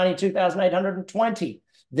 292,820.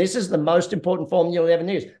 This is the most important formula you'll ever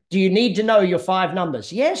use. Do you need to know your 5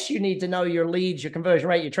 numbers? Yes, you need to know your leads, your conversion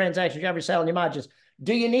rate, your transactions, your average sale, and your margins.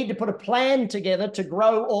 Do you need to put a plan together to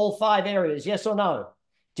grow all 5 areas? Yes or no?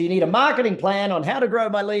 Do you need a marketing plan on how to grow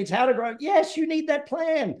my leads, how to grow? Yes, you need that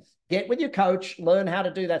plan. Get with your coach, learn how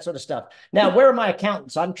to do that sort of stuff. Now, where are my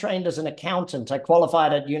accountants? I'm trained as an accountant. I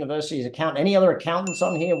qualified at university as accountant. Any other accountants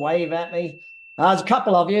on here? Wave at me. There's a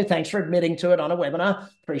couple of you. Thanks for admitting to it on a webinar.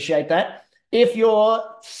 Appreciate that. If your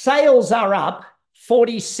sales are up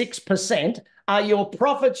 46%, are your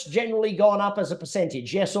profits generally gone up as a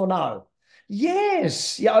percentage? Yes or no?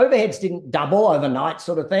 Yes, your overheads didn't double overnight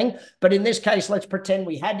sort of thing. But in this case, let's pretend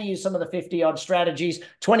we had to use some of the 50 odd strategies,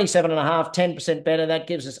 27.5, 10% better. That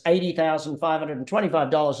gives us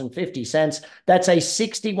 $80,525.50. That's a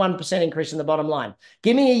 61% increase in the bottom line.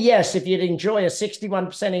 Give me a yes if you'd enjoy a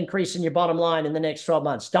 61% increase in your bottom line in the next 12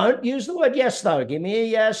 months. Don't use the word yes, though. Give me a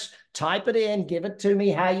yes. Type it in, give it to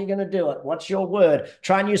me. How are you going to do it? What's your word?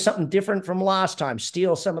 Try and use something different from last time.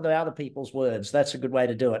 Steal some of the other people's words. That's a good way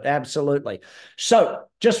to do it. Absolutely. So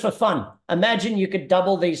just for fun, imagine you could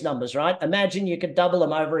double these numbers, right? Imagine you could double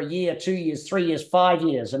them over a year, 2 years, 3 years, 5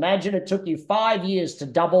 years. Imagine it took you 5 years to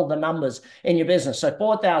double the numbers in your business. So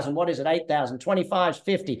 4,000, what is it? 8,000, 25,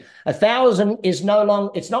 50. 1,000 is no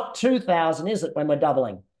longer, it's not 2,000, is it, when we're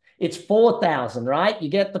doubling? It's 4,000, right? You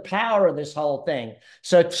get the power of this whole thing.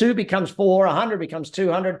 So 2 becomes 4, 100 becomes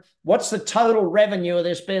 200. What's the total revenue of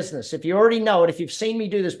this business? If you already know it, if you've seen me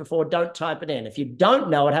do this before, don't type it in. If you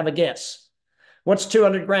don't know it, have a guess. What's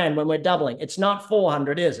 200 grand when we're doubling? It's not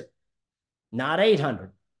 400, is it? Not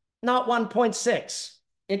 800, not 1.6.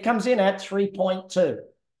 It comes in at 3.2.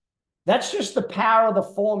 That's just the power of the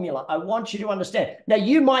formula. I want you to understand. Now,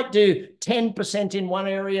 you might do 10% in one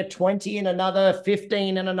area, 20 in another,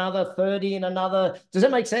 15 in another, 30 in another. Does that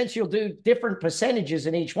make sense? You'll do different percentages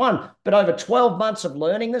in each one. But over 12 months of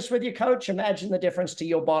learning this with your coach, imagine the difference to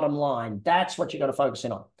your bottom line. That's what you got to focus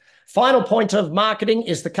in on. Final point of marketing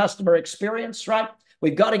is the customer experience, right?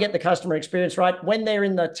 We've got to get the customer experience right. When they're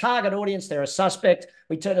in the target audience, they're a suspect.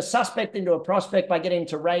 We turn a suspect into a prospect by getting them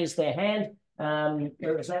to raise their hand.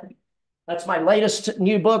 Where is that? That's my latest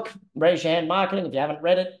new book, Raise Your Hand Marketing. If you haven't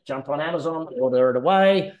read it, jump on Amazon, order it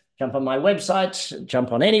away, jump on my website,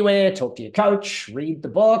 jump on anywhere, talk to your coach, read the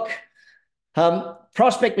book.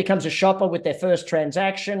 Prospect becomes a shopper with their first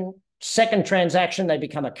transaction. Second transaction, they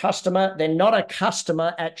become a customer. They're not a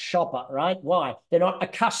customer at shopper, right? Why? They're not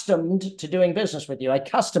accustomed to doing business with you. A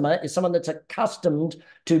customer is someone that's accustomed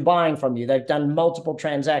to buying from you. They've done multiple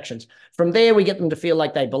transactions. From there, we get them to feel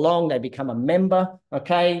like they belong. They become a member,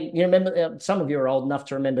 okay? You remember, some of you are old enough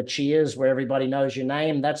to remember Cheers, where everybody knows your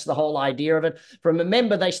name. That's the whole idea of it. From a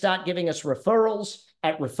member, they start giving us referrals.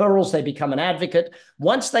 At referrals, they become an advocate.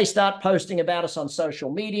 Once they start posting about us on social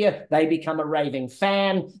media, they become a raving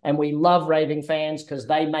fan. And we love raving fans because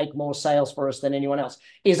they make more sales for us than anyone else.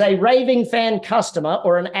 Is a raving fan customer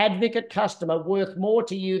or an advocate customer worth more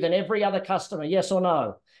to you than every other customer? Yes or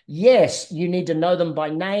no? Yes, you need to know them by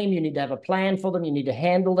name. You need to have a plan for them. You need to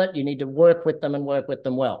handle it. You need to work with them and work with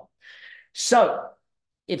them well. So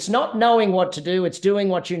it's not knowing what to do, it's doing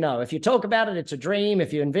what you know. If you talk about it, it's a dream.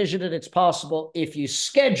 If you envision it, it's possible. If you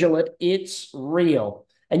schedule it, it's real.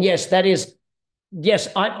 And yes, that is, yes,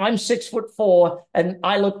 I'm 6'4" and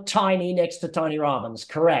I look tiny next to Tony Robbins.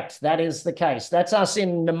 Correct. That is the case. That's us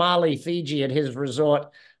in Namali, Fiji at his resort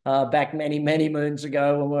back many, many moons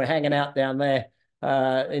ago when we were hanging out down there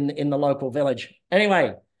in the local village.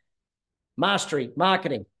 Anyway, mastery,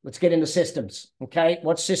 marketing. Let's get into systems, okay?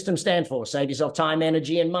 What systems stand for? Save yourself time,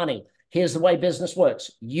 energy, and money. Here's the way business works.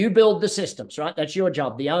 You build the systems, right? That's your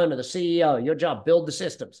job. The owner, the CEO, your job, build the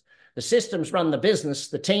systems. The systems run the business,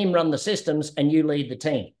 the team run the systems, and you lead the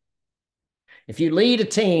team. If you lead a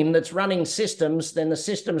team that's running systems, then the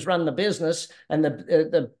systems run the business, and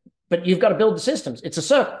but you've got to build the systems. It's a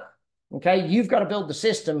circle. Okay, you've got to build the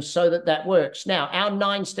systems so that that works. Now, our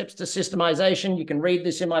 9 steps to systemization, you can read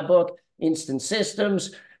this in my book, Instant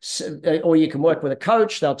Systems, or you can work with a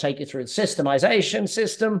coach. They'll take you through the systemization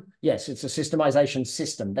system. Yes, it's a systemization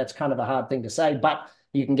system. That's kind of a hard thing to say, but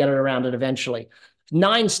you can get it around it eventually.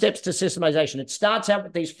 9 steps to systemization. It starts out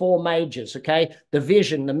with these 4 majors, okay? The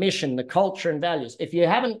vision, the mission, the culture, and values. If you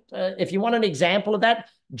haven't, if you want an example of that,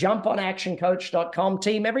 jump on actioncoach.com.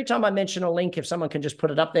 Team, every time I mention a link, if someone can just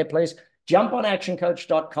put it up there, please. Jump on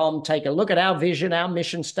actioncoach.com. Take a look at our vision, our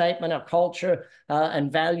mission statement, our culture,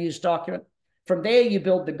 and values document. From there, you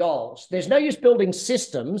build the goals. There's no use building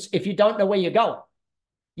systems if you don't know where you're going.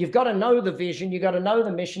 you've got to know the vision, you've got to know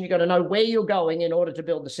the mission, you've got to know where you're going in order to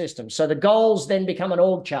build the system. So the goals then become an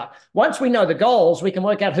org chart. Once we know the goals, we can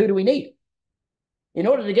work out who do we need. In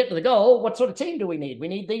order to get to the goal, what sort of team do we need? We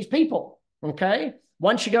need these people, okay?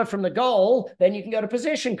 Once you go from the goal, then you can go to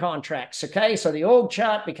position contracts, okay? So the org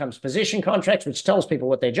chart becomes position contracts, which tells people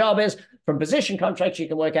what their job is. From position contracts, you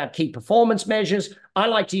can work out key performance measures. I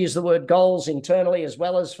like to use the word goals internally as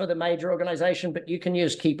well as for the major organization, but you can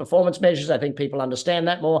use key performance measures. I think people understand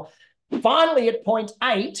that more. Finally, at point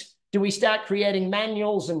 8, do we start creating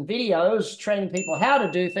manuals and videos, training people how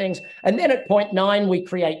to do things? And then at point 9, we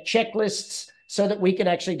create checklists so that we can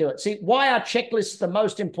actually do it. See, why are checklists the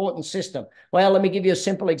most important system? Well, let me give you a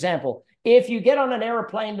simple example. If you get on an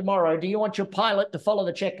airplane tomorrow, do you want your pilot to follow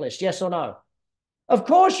the checklist? Yes or no? Of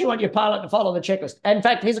course you want your pilot to follow the checklist. In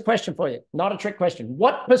fact, here's a question for you, not a trick question.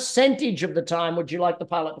 What percentage of the time would you like the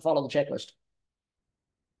pilot to follow the checklist?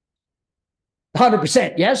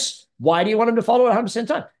 100%, yes? Why do you want them to follow it 100% of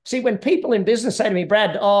the time? See, when people in business say to me,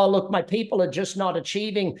 Brad, oh, look, my people are just not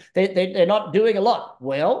achieving, they're not doing a lot.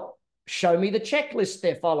 Well, show me the checklist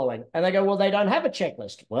they're following. And they go, well, they don't have a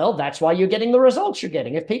checklist. Well, that's why you're getting the results you're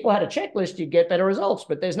getting. If people had a checklist, you'd get better results,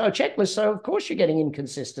 but there's no checklist. So of course you're getting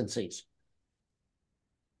inconsistencies.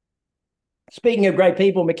 Speaking of great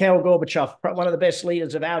people, Mikhail Gorbachev, one of the best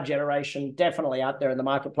leaders of our generation, definitely out there in the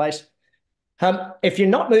marketplace. If you're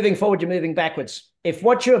not moving forward, you're moving backwards. If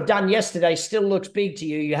what you have done yesterday still looks big to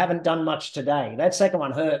you, you haven't done much today. That second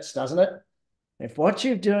one hurts, doesn't it? If what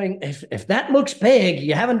you're doing, if that looks big,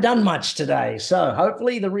 you haven't done much today. So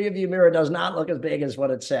hopefully the rearview mirror does not look as big as what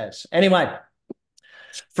it says. Anyway,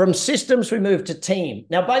 from systems, we move to team.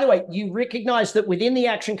 Now, by the way, you recognize that within the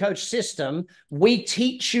Action Coach system, we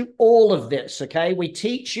teach you all of this, okay? We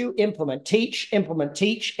teach you implement, teach, implement,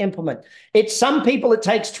 teach, implement. It's some people it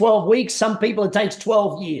takes 12 weeks, some people it takes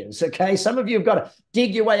 12 years, okay? Some of you have got to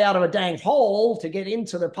dig your way out of a dang hole to get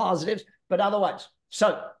into the positives, but otherwise.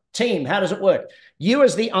 So team, how does it work? You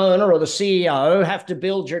as the owner or the CEO have to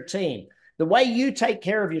build your team. The way you take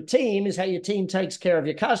care of your team is how your team takes care of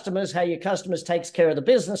your customers, how your customers takes care of the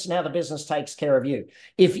business, and how the business takes care of you.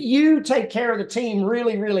 If you take care of the team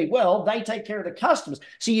really, really well, they take care of the customers.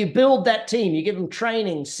 So you build that team, you give them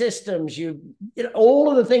training, systems, you know, all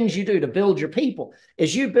of the things you do to build your people.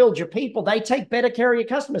 As you build your people, they take better care of your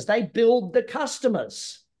customers. They build the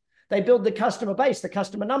customers. They build the customer base, the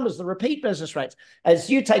customer numbers, the repeat business rates. As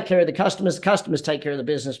you take care of the customers take care of the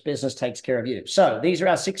business, business takes care of you. So these are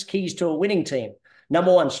our 6 keys to a winning team.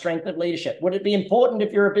 Number 1, strength of leadership. Would it be important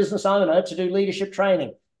if you're a business owner to do leadership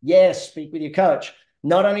training? Yes, speak with your coach.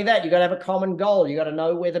 Not only that, you've got to have a common goal. You've got to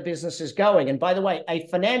know where the business is going. And by the way, a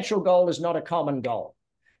financial goal is not a common goal.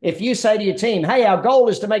 If you say to your team, hey, our goal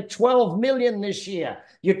is to make 12 million this year,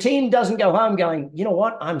 your team doesn't go home going, you know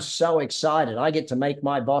what? I'm so excited. I get to make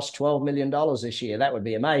my boss $12 million this year. That would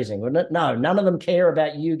be amazing, wouldn't it? No, none of them care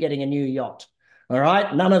about you getting a new yacht. All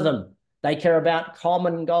right? None of them. They care about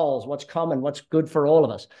common goals. What's common? What's good for all of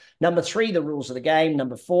us? Number 3, the rules of the game.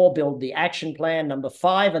 Number 4, build the action plan. Number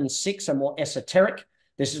 5 and 6 are more esoteric.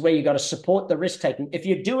 This is where you've got to support the risk taking. If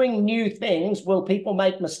you're doing new things, will people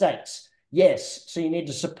make mistakes? Yes. So you need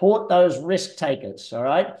to support those risk takers. All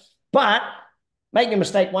right. But making a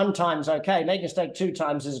mistake 1 time is okay. Making a mistake 2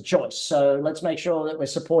 times is a choice. So let's make sure that we're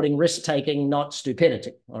supporting risk taking, not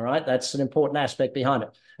stupidity. All right. That's an important aspect behind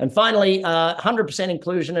it. And finally, 100%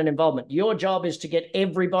 inclusion and involvement. Your job is to get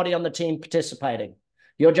everybody on the team participating.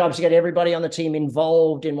 Your job is to get everybody on the team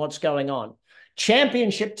involved in what's going on.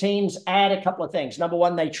 Championship teams add a couple of things. Number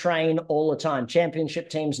 1, they train all the time. Championship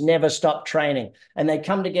teams never stop training, and they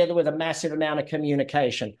come together with a massive amount of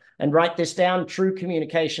communication. And write this down. True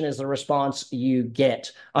communication is the response you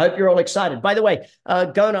get. I hope you're all excited. By the way,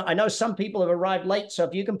 Gona, I know some people have arrived late, so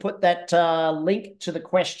if you can put that link to the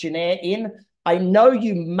questionnaire in. I know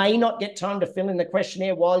you may not get time to fill in the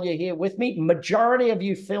questionnaire while you're here with me. Majority of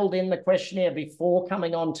you filled in the questionnaire before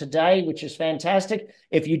coming on today, which is fantastic.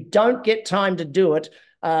 If you don't get time to do it,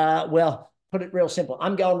 well, put it real simple.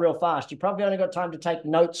 I'm going real fast. You probably only got time to take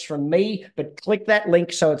notes from me, but click that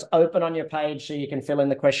link so it's open on your page so you can fill in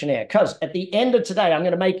the questionnaire. Because at the end of today, I'm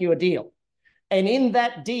going to make you a deal. And in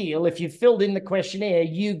that deal, if you filled in the questionnaire,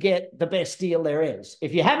 you get the best deal there is.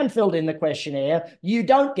 If you haven't filled in the questionnaire, you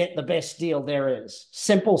don't get the best deal there is.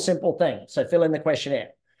 Simple, simple thing. So fill in the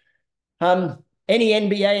questionnaire. Any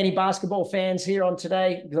NBA, any basketball fans here on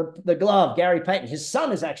today? The glove, Gary Payton. His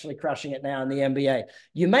son is actually crushing it now in the NBA.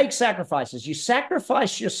 You make sacrifices. You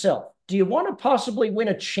sacrifice yourself. Do you want to possibly win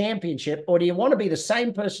a championship, or do you want to be the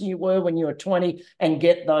same person you were when you were 20 and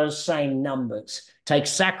get those same numbers? Takes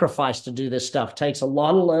sacrifice to do this stuff. Takes a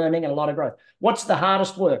lot of learning and a lot of growth. What's the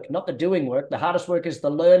hardest work? Not the doing work. The hardest work is the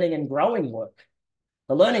learning and growing work.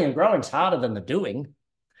 The learning and growing is harder than the doing.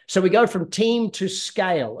 So we go from team to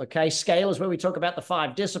scale, okay? Scale is where we talk about the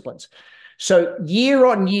 5 disciplines. So year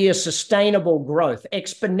on year sustainable growth,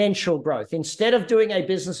 exponential growth. Instead of doing a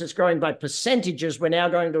business that's growing by percentages, we're now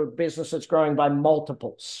going to a business that's growing by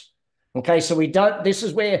multiples. Okay, so this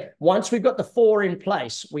is where once we've got the 4 in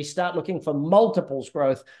place, we start looking for multiples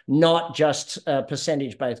growth, not just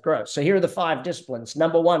percentage-based growth. So here are the 5 disciplines.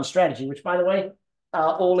 Number 1, strategy, which by the way,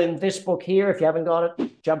 all in this book here. If you haven't got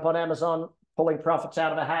it, jump on Amazon, Pulling Profits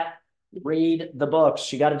Out of a Hat, read the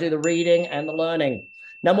books. You got to do the reading and the learning.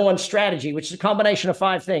 Number 1, strategy, which is a combination of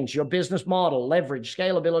 5 things: your business model, leverage,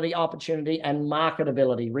 scalability, opportunity, and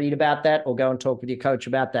marketability. Read about that or go and talk with your coach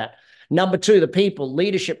about that. Number 2, the people,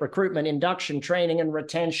 leadership, recruitment, induction, training, and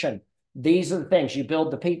retention. These are the things. You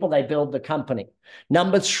build the people, they build the company.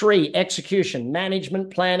 Number 3, execution,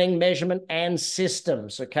 management, planning, measurement, and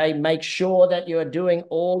systems. Okay, make sure that you are doing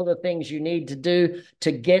all of the things you need to do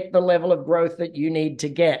to get the level of growth that you need to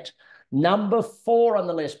get. Number 4 on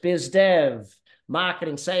the list, biz dev,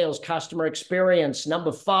 marketing, sales, customer experience.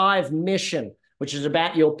 Number 5, mission, which is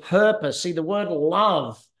about your purpose. See, the word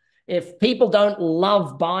love. If people don't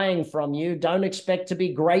love buying from you, don't expect to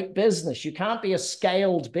be great business. You can't be a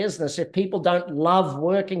scaled business if people don't love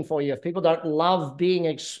working for you, if people don't love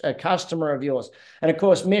being a customer of yours. And of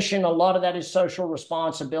course, mission, a lot of that is social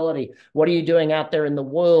responsibility. What are you doing out there in the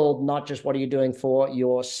world, not just what are you doing for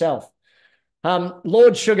yourself?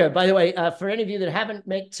 Lord Sugar, by the way, for any of you that haven't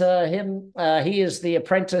met him, he is the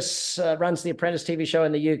apprentice, runs the Apprentice TV show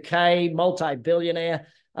in the UK, multi-billionaire.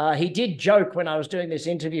 He did joke when I was doing this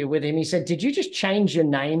interview with him. He said, "Did you just change your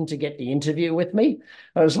name to get the interview with me?"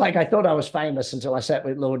 I was like, I thought I was famous until I sat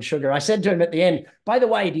with Lord Sugar. I said to him at the end, "By the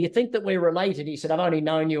way, do you think that we're related?" He said, "I've only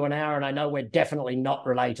known you an hour and I know we're definitely not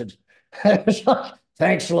related."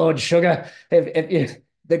 Thanks, Lord Sugar.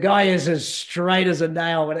 The guy is as straight as a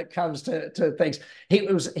nail when it comes to things.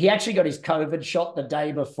 He actually got his COVID shot the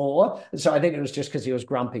day before, so I think it was just because he was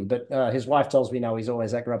grumpy. But his wife tells me no, he's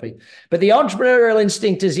always that grumpy. But the entrepreneurial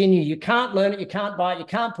instinct is in you. You can't learn it, you can't buy it, you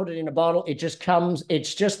can't put it in a bottle. It just comes.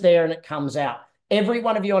 It's just there and it comes out. Every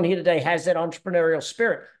one of you on here today has that entrepreneurial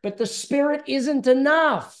spirit, but the spirit isn't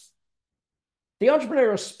enough. The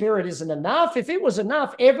entrepreneurial spirit isn't enough. If it was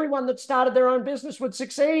enough, everyone that started their own business would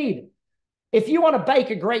succeed. If you want to bake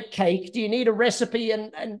a great cake, do you need a recipe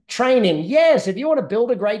and training? Yes. If you want to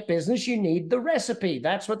build a great business, you need the recipe.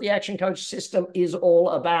 That's what the Action Coach system is all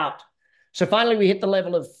about. So finally, we hit the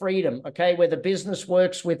level of freedom, okay, where the business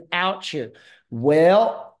works without you.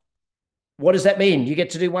 Well, what does that mean? You get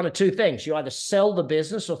to do 1 or 2 things. You either sell the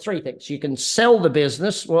business, or 3 things. You can sell the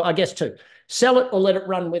business. Well, I guess 2. Sell it or let it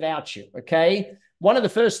run without you, okay? One of the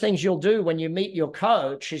first things you'll do when you meet your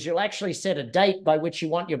coach is you'll actually set a date by which you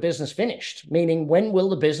want your business finished, meaning when will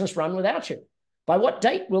the business run without you? By what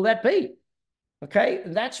date will that be? Okay,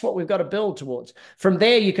 that's what we've got to build towards. From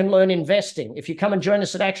there, you can learn investing. If you come and join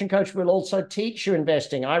us at Action Coach, we'll also teach you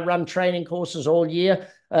investing. I run training courses all year,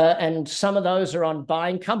 and some of those are on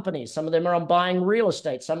buying companies. Some of them are on buying real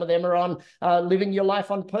estate. Some of them are on living your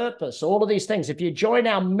life on purpose, all of these things. If you join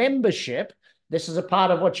our membership, this is a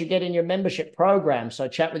part of what you get in your membership program. So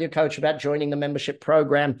chat with your coach about joining the membership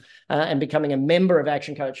program and becoming a member of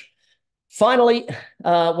Action Coach. Finally,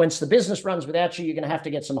 once the business runs without you, you're going to have to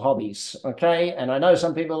get some hobbies, okay? And I know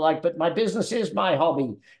some people are like, but my business is my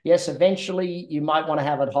hobby. Yes, eventually you might want to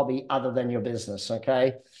have a hobby other than your business,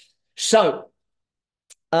 okay? So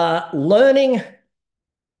learning.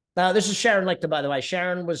 This is Sharon Lechter, by the way.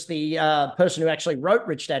 Sharon was the person who actually wrote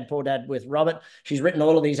Rich Dad, Poor Dad with Robert. She's written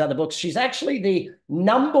all of these other books. She's actually the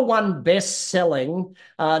 #1 best-selling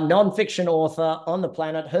nonfiction author on the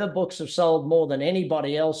planet. Her books have sold more than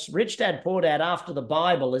anybody else. Rich Dad, Poor Dad, after the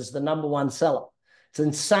Bible, is the #1 seller. It's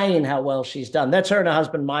insane how well she's done. That's her and her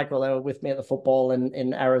husband, Michael. They were with me at the football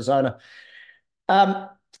in Arizona.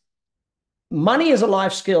 Money is a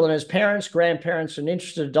life skill, and as parents, grandparents, and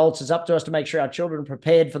interested adults, it's up to us to make sure our children are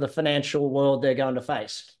prepared for the financial world they're going to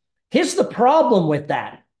face. Here's the problem with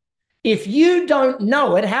that. If you don't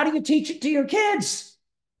know it, how do you teach it to your kids?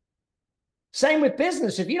 Same with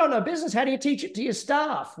business. If you don't know business, how do you teach it to your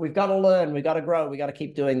staff? We've got to learn. We've got to grow. We've got to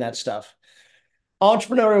keep doing that stuff.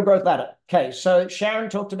 Entrepreneurial growth ladder. Okay, so Sharon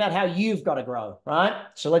talked about how you've got to grow, right?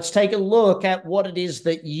 So let's take a look at what it is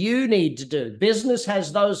that you need to do. Business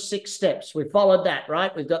has those 6 steps. We've followed that,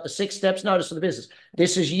 right? We've got the 6 steps notice for the business.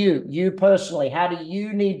 This is you personally. How do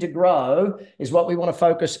you need to grow is what we want to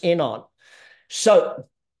focus in on. So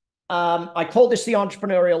I call this the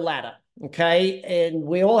entrepreneurial ladder. Okay. And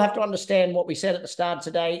we all have to understand what we said at the start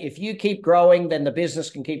today. If you keep growing, then the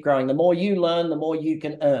business can keep growing. The more you learn, the more you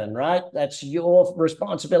can earn, right? That's your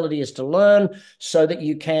responsibility, is to learn so that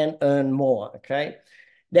you can earn more. Okay.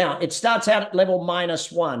 Now, it starts out at level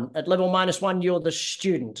 -1. At level -1, you're the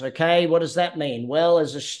student, okay? What does that mean? Well,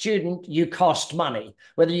 as a student, you cost money.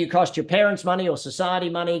 Whether you cost your parents money or society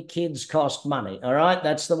money, kids cost money, all right?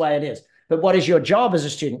 That's the way it is. But what is your job as a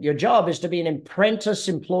student? Your job is to be an apprentice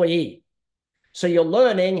employee. So you're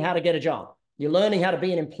learning how to get a job. You're learning how to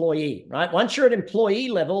be an employee, right? Once you're at employee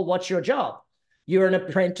level, what's your job? You're an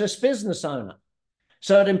apprentice business owner.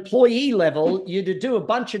 So at employee level, you do a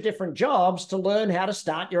bunch of different jobs to learn how to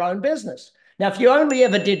start your own business. Now, if you only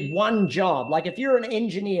ever did one job, like if you're an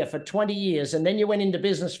engineer for 20 years and then you went into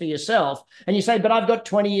business for yourself and you say, but I've got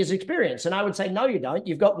 20 years experience. And I would say, no, you don't.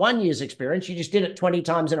 You've got 1 year's experience. You just did it 20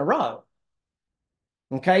 times in a row.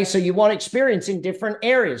 Okay, so you want experience in different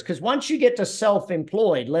areas, because once you get to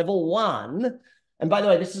self-employed, level 1, and by the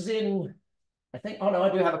way, this is in, I think, oh no, I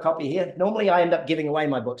do have a copy here. Normally I end up giving away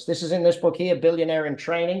my books. This is in this book here, Billionaire in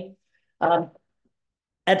Training.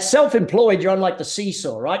 At self-employed, you're on like the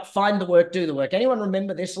seesaw, right? Find the work, do the work. Anyone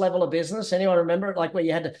remember this level of business? Anyone remember it? Like where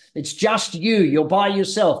you had to, it's just you're by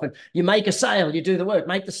yourself, and you make a sale, you do the work,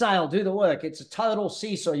 make the sale, do the work. It's a total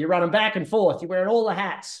seesaw. You're running back and forth. You're wearing all the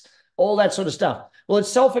hats, all that sort of stuff. Well, it's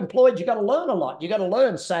self-employed. You got to learn a lot. You got to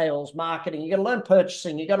learn sales, marketing. You got to learn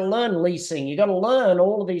purchasing. You got to learn leasing. You got to learn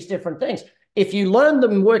all of these different things. If you learn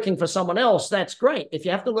them working for someone else, that's great. If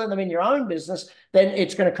you have to learn them in your own business, then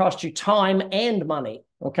it's going to cost you time and money.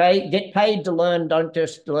 Okay. Get paid to learn. Don't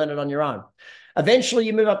just learn it on your own. Eventually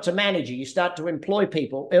you move up to manager. You start to employ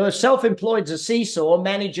people. Self-employed's a seesaw,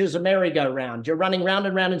 manager's a merry-go-round. You're running round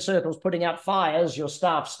and round in circles, putting out fires. Your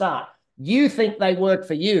staff start. You think they work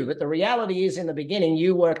for you, but the reality is in the beginning,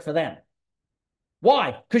 you work for them.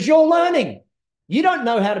 Why? Because you're learning. You don't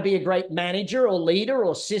know how to be a great manager or leader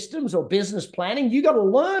or systems or business planning. You got to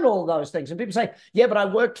learn all those things. And people say, yeah, but I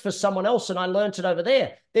worked for someone else and I learned it over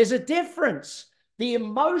there. There's a difference. The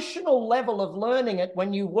emotional level of learning it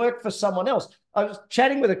when you work for someone else. I was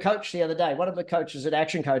chatting with a coach the other day, one of the coaches at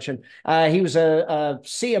ActionCOACH, and he was a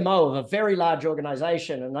CMO of a very large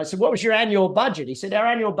organization. And I said, what was your annual budget? He said, our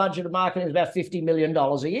annual budget of marketing is about $50 million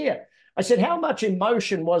a year. I said, how much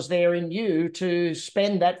emotion was there in you to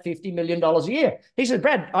spend that $50 million a year? He said,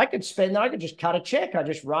 Brad, I could spend that. I could just cut a check. I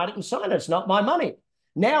just write it and sign it. It's not my money.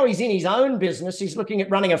 Now he's in his own business. He's looking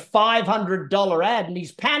at running a $500 ad and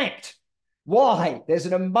he's panicked. Why? There's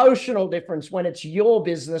an emotional difference when it's your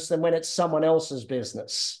business than when it's someone else's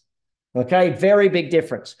business. Okay, very big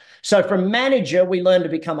difference. So from manager, we learn to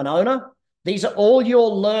become an owner. These are all your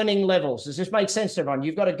learning levels. Does this make sense to everyone?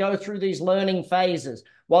 You've got to go through these learning phases.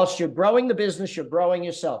 Whilst you're growing the business, you're growing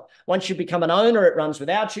yourself. Once you become an owner, it runs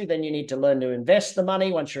without you. Then you need to learn to invest the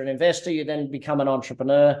money. Once you're an investor, you then become an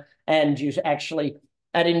entrepreneur, and you actually...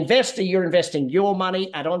 At investor, you're investing your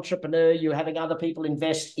money. At entrepreneur, you're having other people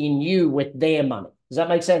invest in you with their money. Does that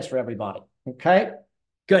make sense for everybody? Okay,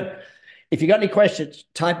 good. If you got any questions,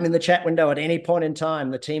 type them in the chat window at any point in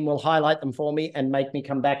time. The team will highlight them for me and make me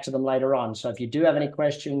come back to them later on. So if you do have any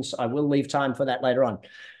questions, I will leave time for that later on.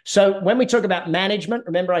 So when we talk about management,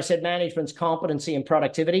 remember I said management's competency and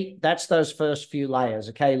productivity. That's those first few layers,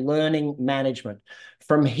 okay? Learning management.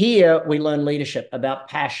 From here, we learn leadership, about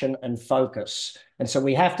passion and focus. And so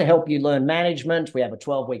we have to help you learn management. We have a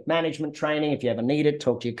 12-week management training. If you ever need it,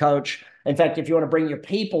 talk to your coach. In fact, if you want to bring your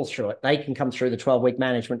people through it, they can come through the 12-week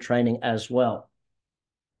management training as well.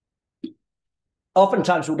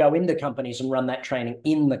 Oftentimes we'll go into companies and run that training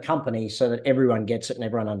in the company so that everyone gets it and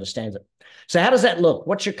everyone understands it. So how does that look?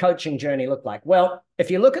 What's your coaching journey look like? Well,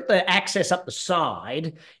 if you look at the axis up the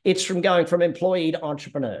side, it's from going from employee to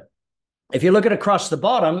entrepreneur. If you look at across the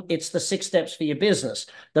bottom, it's the 6 steps for your business: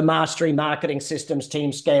 the mastery, marketing, systems,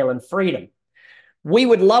 team, scale, and freedom. We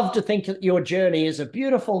would love to think that your journey is a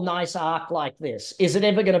beautiful, nice arc like this. Is it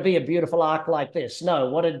ever going to be a beautiful arc like this? No.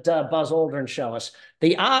 What did Buzz Aldrin show us?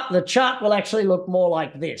 The chart will actually look more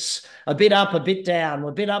like this: a bit up, a bit down,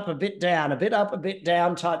 a bit up, a bit down, a bit up, a bit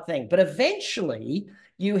down type thing. But eventually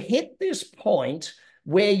you hit this point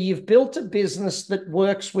where you've built a business that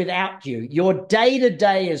works without you. Your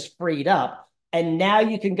day-to-day is freed up, and now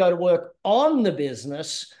you can go to work on the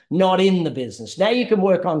business, not in the business. Now you can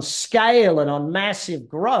work on scale and on massive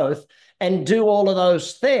growth, and do all of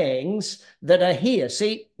those things that are here.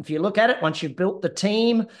 See, if you look at it, once you've built the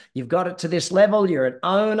team, you've got it to this level, you're an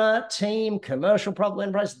owner, team, commercial, profitable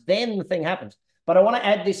enterprise, then the thing happens. But I want to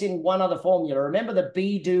add this in one other formula. Remember the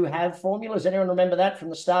be, do, have formula? Does anyone remember that from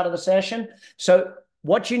the start of the session? So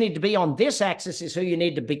what you need to be on this axis is who you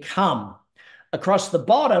need to become. Across the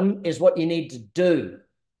bottom is what you need to do.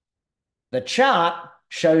 The chart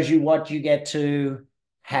shows you what you get to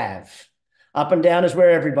have. Up and down is where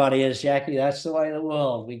everybody is, Jackie. That's the way of the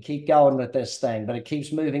world. We keep going with this thing, but it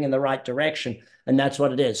keeps moving in the right direction, and that's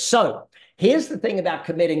what it is. So here's the thing about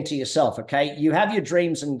committing to yourself, okay? You have your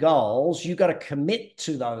dreams and goals. You got to commit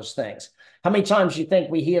to those things. How many times do you think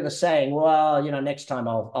we hear the saying, well, you know, next time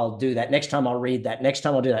I'll do that. Next time I'll read that. Next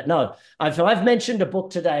time I'll do that. No, if I've mentioned a book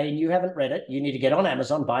today and you haven't read it, you need to get on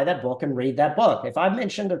Amazon, buy that book and read that book. If I've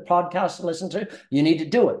mentioned a podcast to listen to, you need to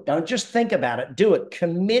do it. Don't just think about it. Do it.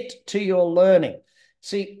 Commit to your learning.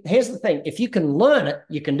 See, here's the thing. If you can learn it,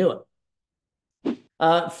 you can do it.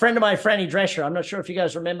 Friend of mine, Franny Drescher. I'm not sure if you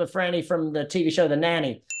guys remember Franny from the TV show The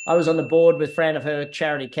Nanny. I was on the board with Fran of her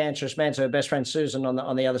charity Cancerous Man, so her best friend Susan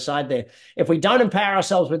on the other side there. If we don't empower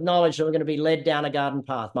ourselves with knowledge, then we're going to be led down a garden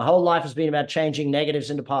path. My whole life has been about changing negatives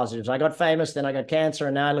into positives. I got famous, then I got cancer,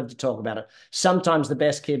 and now I live to talk about it. Sometimes the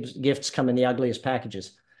best gifts come in the ugliest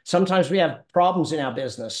packages. Sometimes we have problems in our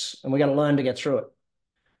business, and we got to learn to get through it.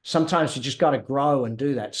 Sometimes you just got to grow and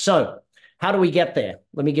do that. So how do we get there?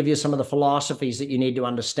 Let me give you some of the philosophies that you need to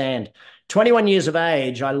understand. 21 years of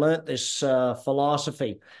age, I learned this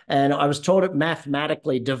philosophy, and I was taught it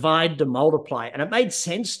mathematically, divide to multiply, and it made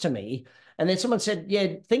sense to me. And then someone said, yeah,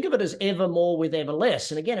 think of it as ever more with ever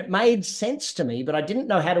less. And again, it made sense to me, but I didn't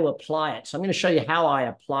know how to apply it. So I'm going to show you how I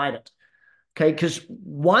applied it. Okay, because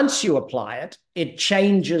once you apply it, it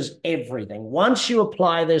changes everything. Once you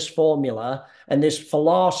apply this formula and this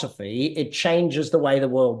philosophy, it changes the way the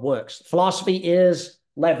world works. Philosophy is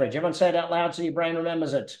leverage. Everyone say it out loud so your brain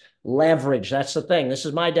remembers it. Leverage, that's the thing. This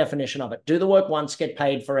is my definition of it. Do the work once, get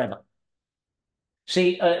paid forever.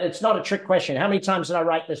 See, it's not a trick question. How many times did I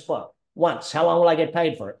write this book? Once. How long will I get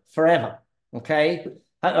paid for it? Forever. Okay.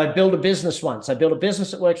 I built a business once. I built a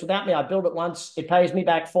business that works without me. I built it once. It pays me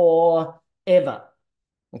back forever.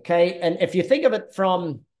 Okay. And if you think of it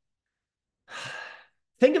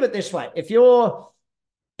this way. If your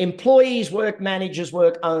employees work, managers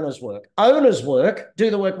work, owners work, do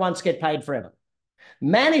the work once, get paid forever.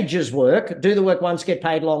 Managers work, do the work once, get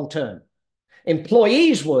paid long term.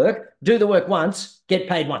 Employees work, do the work once, get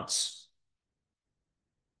paid once.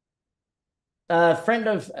 A friend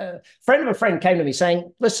of a friend came to me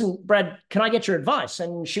saying, listen, Brad, can I get your advice?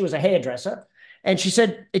 And she was a hairdresser. And she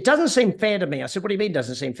said, it doesn't seem fair to me. I said, what do you mean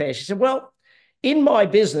doesn't seem fair? She said, well, in my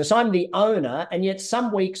business, I'm the owner, and yet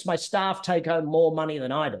some weeks my staff take home more money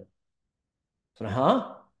than I do. I said,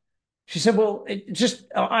 huh? She said, well,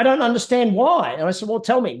 I don't understand why. And I said, well,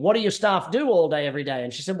 tell me, what do your staff do all day, every day?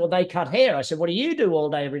 And she said, well, they cut hair. I said, what do you do all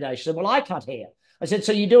day, every day? She said, well, I cut hair. I said,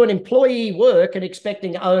 so you do an employee work and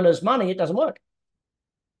expecting owner's money? It doesn't work.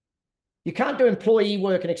 You can't do employee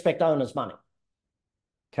work and expect owner's money.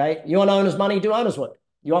 Okay, you want owner's money, do owner's work.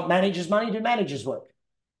 You want manager's money, do manager's work.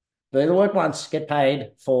 Do the work once, get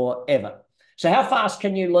paid forever. So how fast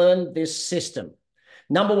can you learn this system?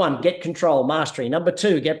 Number one, get control, mastery. Number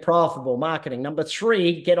two, get profitable, marketing. Number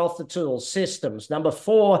three, get off the tools, systems. Number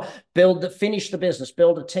four, finish the business,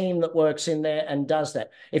 build a team that works in there and does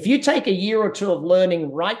that. If you take a year or two of learning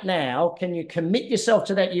right now, can you commit yourself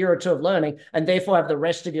to that year or two of learning and therefore have the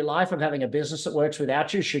rest of your life of having a business that works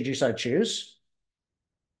without you, should you so choose?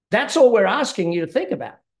 That's all we're asking you to think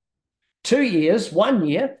about. 2 years, 1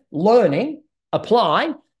 year, learning,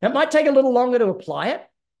 apply. It might take a little longer to apply it,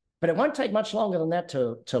 but it won't take much longer than that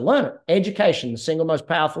to learn it. Education, the single most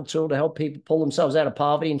powerful tool to help people pull themselves out of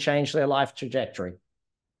poverty and change their life trajectory.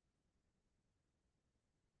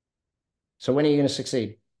 So when are you going to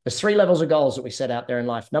succeed? There's 3 levels of goals that we set out there in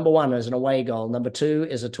life. Number 1 is an away goal. Number 2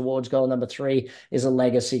 is a towards goal. Number 3 is a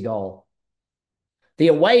legacy goal. The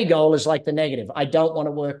away goal is like the negative. I don't want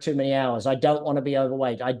to work too many hours. I don't want to be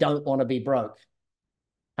overweight. I don't want to be broke.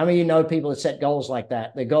 How many of you know people that set goals like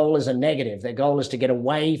that? Their goal is a negative. Their goal is to get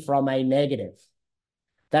away from a negative.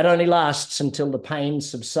 That only lasts until the pain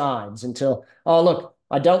subsides, until, oh, look,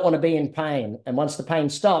 I don't want to be in pain. And once the pain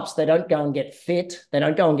stops, they don't go and get fit. They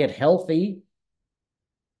don't go and get healthy.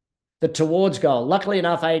 The towards goal. Luckily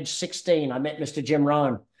enough, age 16, I met Mr. Jim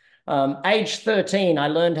Rohn. Age 13, I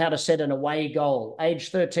learned how to set an away goal. Age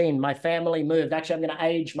 13, my family moved. Actually, I'm going to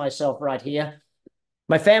age myself right here.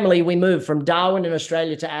 My family, we moved from Darwin in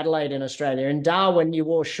Australia to Adelaide in Australia. In Darwin, you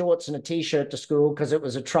wore shorts and a T-shirt to school because it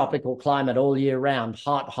was a tropical climate all year round.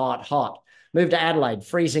 Hot, hot, hot. Moved to Adelaide,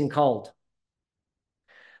 freezing cold.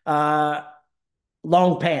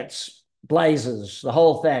 Long pants, blazers, the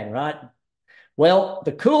whole thing, right? Well,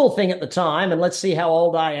 the cool thing at the time, and let's see how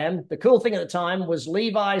old I am, the cool thing at the time was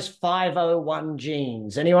Levi's 501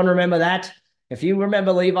 jeans. Anyone remember that? If you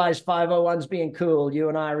remember Levi's 501s being cool, you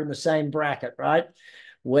and I are in the same bracket, right?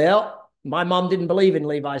 Well, my mom didn't believe in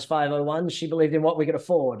Levi's 501s. She believed in what we could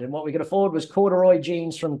afford. And what we could afford was corduroy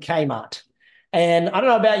jeans from Kmart. And I don't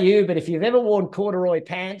know about you, but if you've ever worn corduroy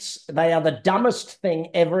pants, they are the dumbest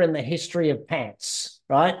thing ever in the history of pants,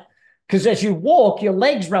 right? Because as you walk, your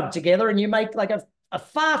legs rub together and you make like a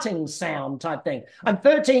farting sound type thing. I'm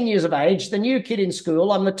 13 years of age, the new kid in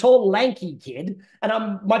school. I'm the tall, lanky kid,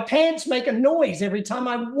 and my pants make a noise every time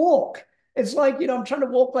I walk. It's like, I'm trying to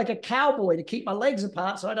walk like a cowboy to keep my legs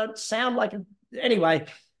apart so I don't sound like a... Anyway,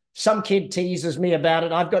 some kid teases me about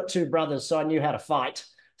it. I've got two brothers, so I knew how to fight.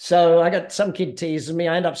 So I got some kid teasing me.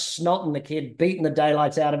 I end up snotting the kid, beating the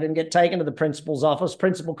daylights out of him, get taken to the principal's office.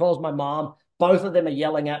 Principal calls my mom. Both of them are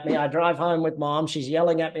yelling at me. I drive home with mom. She's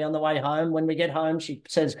yelling at me on the way home. When we get home, she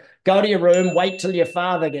says, go to your room, wait till your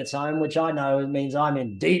father gets home, which I know means I'm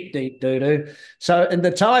in deep, deep doo-doo. So in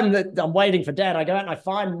the time that I'm waiting for dad, I go out and I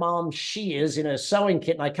find mom's shears in her sewing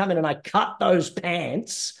kit, and I come in and I cut those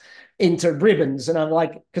pants into ribbons. And I'm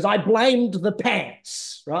like, because I blamed the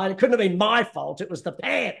pants, right? It couldn't have been my fault. It was the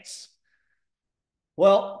pants.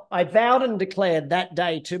 Well, I vowed and declared that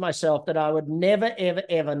day to myself that I would never, ever,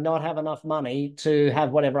 ever not have enough money to have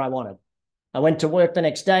whatever I wanted. I went to work the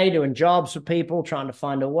next day doing jobs for people, trying to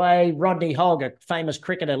find a way. Rodney Hogg, a famous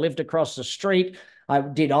cricketer, lived across the street. I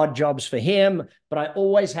did odd jobs for him, but I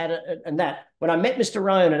always had it. And that when I met Mr.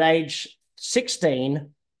 Rohn at age 16,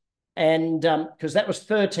 and because that was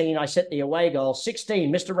 13, I set the away goal.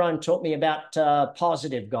 16, Mr. Rohn taught me about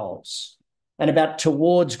positive goals and about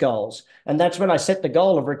towards goals. And that's when I set the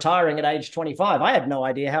goal of retiring at age 25. I had no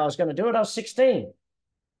idea how I was going to do it. I was 16,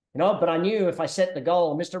 but I knew if I set the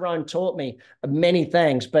goal, Mr. Rohn taught me many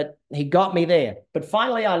things, but he got me there. But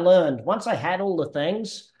finally I learned, once I had all the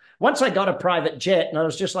things, once I got a private jet, and I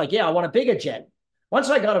was just like, yeah, I want a bigger jet.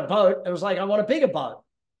 Once I got a boat, it was like, I want a bigger boat.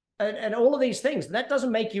 And all of these things, that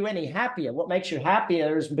doesn't make you any happier. What makes you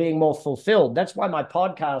happier is being more fulfilled. That's why my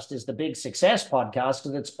podcast is the Big Success Podcast,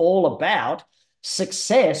 and it's all about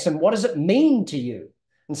success and what does it mean to you.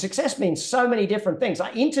 And success means so many different things.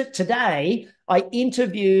 Today, I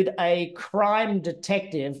interviewed a crime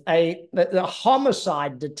detective, a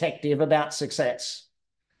homicide detective about success.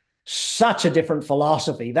 Such a different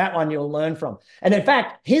philosophy. That one you'll learn from. And in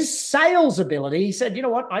fact, his sales ability, he said, you know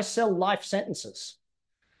what? I sell life sentences.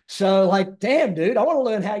 So like, damn, dude, I want to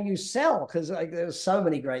learn how you sell, because there's so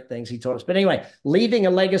many great things he taught us. But anyway, leaving a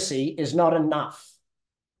legacy is not enough.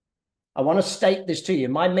 I want to state this to you.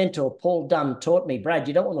 My mentor, Paul Dunn, taught me, Brad,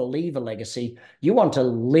 you don't want to leave a legacy. You want to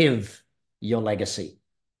live your legacy.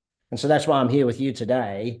 And so that's why I'm here with you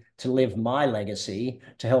today, to live my legacy,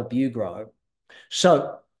 to help you grow.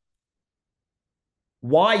 So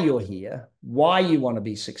why you're here, why you want to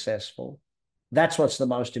be successful, that's what's the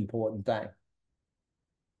most important thing.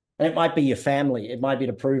 And it might be your family. It might be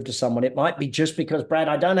to prove to someone. It might be just because, Brad,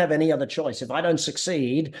 I don't have any other choice. If I don't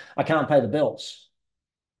succeed, I can't pay the bills.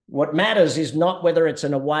 What matters is not whether it's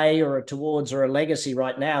an away or a towards or a legacy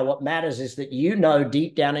right now. What matters is that you know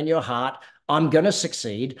deep down in your heart, I'm going to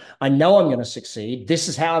succeed. I know I'm going to succeed. This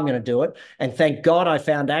is how I'm going to do it. And thank God I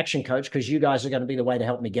found Action Coach, because you guys are going to be the way to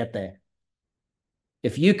help me get there.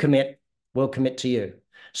 If you commit, we'll commit to you.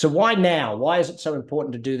 So why now? Why is it so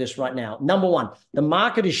important to do this right now? Number one, the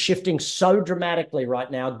market is shifting so dramatically right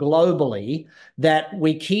now globally that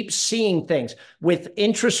we keep seeing things with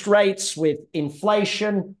interest rates, with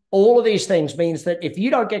inflation. All of these things means that if you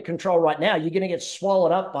don't get control right now, you're going to get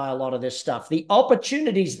swallowed up by a lot of this stuff. The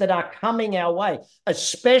opportunities that are coming our way,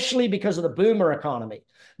 especially because of the boomer economy.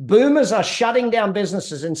 Boomers are shutting down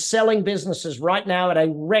businesses and selling businesses right now at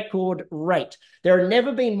a record rate. There have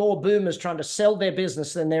never been more boomers trying to sell their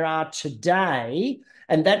business than there are today.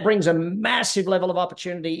 And that brings a massive level of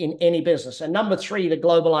opportunity in any business. And number three, the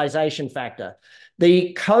globalization factor.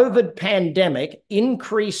 The COVID pandemic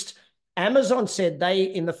increased. Amazon said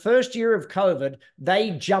in the first year of COVID,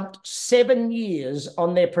 they jumped 7 years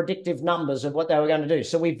on their predictive numbers of what they were going to do.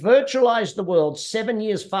 So we virtualized the world 7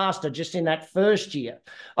 years faster just in that first year.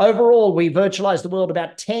 Overall, we virtualized the world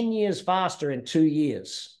about 10 years faster in 2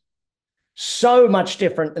 years. So much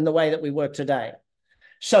different in the way that we work today.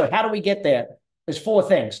 So how do we get there? There's four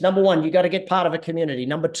things. Number one, you got to get part of a community.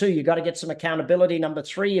 Number two, you got to get some accountability. Number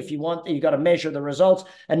three, if you want, you got to measure the results.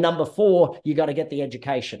 And number four, you got to get the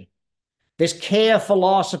education. This care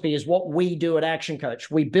philosophy is what we do at Action Coach.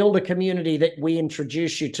 We build a community that we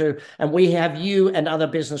introduce you to, and we have you and other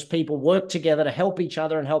business people work together to help each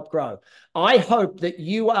other and help grow. I hope that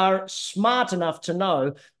you are smart enough to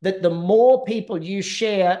know that the more people you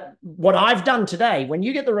share what I've done today, when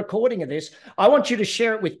you get the recording of this, I want you to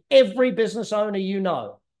share it with every business owner you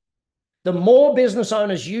know. The more business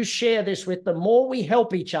owners you share this with, the more we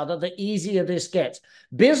help each other, the easier this gets.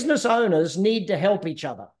 Business owners need to help each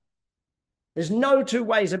other. There's no two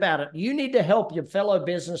ways about it. You need to help your fellow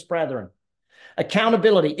business brethren.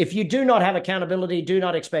 Accountability. If you do not have accountability, do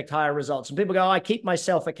not expect higher results. And people go, I keep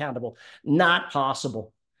myself accountable. Not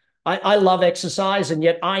possible. I love exercise, and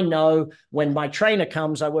yet I know when my trainer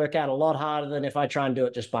comes, I work out a lot harder than if I try and do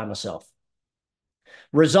it just by myself.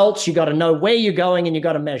 Results, you got to know where you're going and you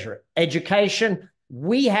got to measure it. Education.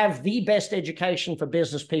 We have the best education for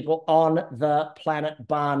business people on the planet,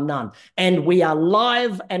 bar none. And we are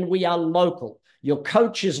live and we are local. Your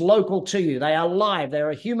coach is local to you. They are live.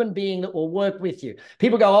 They're a human being that will work with you.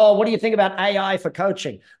 People go, oh, what do you think about AI for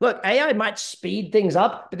coaching? Look, AI might speed things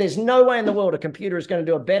up, but there's no way in the world a computer is going to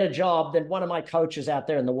do a better job than one of my coaches out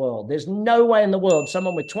there in the world. There's no way in the world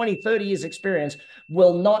someone with 20, 30 years experience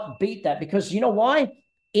will not beat that, because you know why?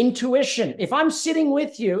 Intuition. If I'm sitting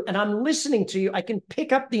with you and I'm listening to you, I can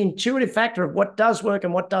pick up the intuitive factor of what does work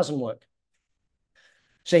and what doesn't work.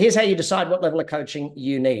 So here's how you decide what level of coaching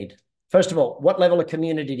you need. First of all, what level of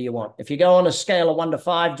community do you want? If you go on a scale of 1 to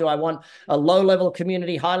 5, do I want a low-level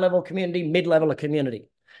community, high-level community, mid-level of community?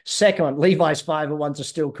 Second one, Levi's 501s are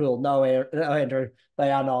still cool. No, Andrew, they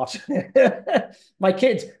are not. My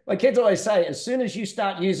kids always say, as soon as you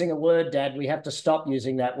start using a word, Dad, we have to stop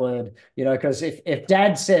using that word, because if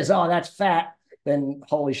Dad says, oh, that's fat, then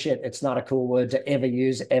holy shit, it's not a cool word to ever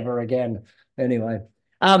use ever again. Anyway.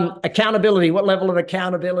 Accountability. What level of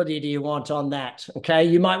accountability do you want on that? Okay.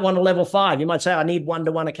 You might want a level 5. You might say, I need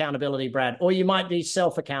one-to-one accountability, Brad. Or you might need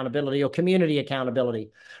self-accountability or community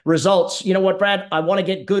accountability. Results. You know what, Brad? I want to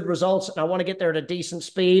get good results and I want to get there at a decent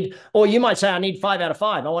speed. Or you might say, I need 5 out of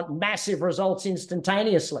 5. I want massive results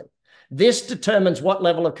instantaneously. This determines what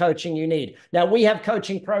level of coaching you need. Now, we have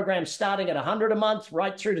coaching programs starting at 100 a month,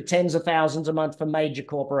 right through to tens of thousands a month for major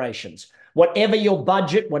corporations. Whatever your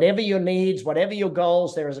budget, whatever your needs, whatever your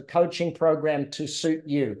goals, there is a coaching program to suit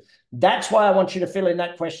you. That's why I want you to fill in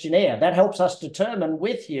that questionnaire. That helps us determine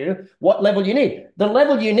with you what level you need. The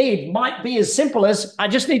level you need might be as simple as, I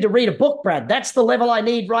just need to read a book, Brad. That's the level I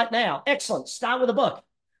need right now. Excellent. Start with a book.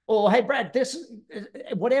 Or, hey, Brad,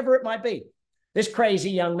 whatever it might be. This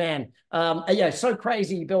crazy young man, so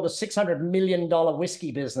crazy, he built a $600 million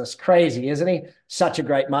whiskey business. Crazy, isn't he? Such a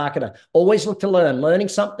great marketer. Always look to learn. Learning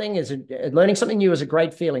something new is a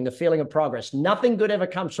great feeling, the feeling of progress. Nothing good ever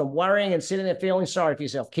comes from worrying and sitting there feeling sorry for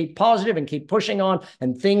yourself. Keep positive and keep pushing on,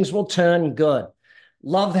 and things will turn good.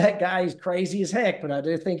 Love that guy. He's crazy as heck, but I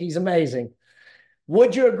do think he's amazing.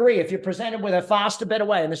 Would you agree if you're presented with a faster, better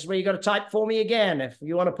way? And this is where you got to type for me again, if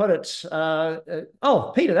you want to put it.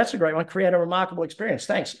 Oh, Peter, that's a great one. Create a remarkable experience.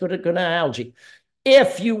 Thanks. Good analogy.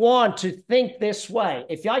 If you want to think this way,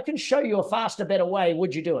 if I can show you a faster, better way,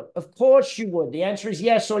 would you do it? Of course you would. The answer is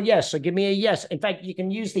yes or yes. So give me a yes. In fact, you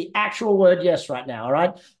can use the actual word yes right now. All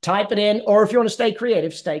right. Type it in. Or if you want to stay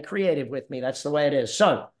creative with me. That's the way it is.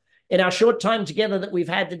 So in our short time together that we've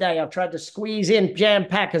had today, I've tried to squeeze in, jam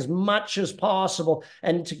pack as much as possible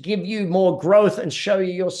and to give you more growth and show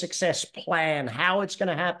you your success plan, how it's going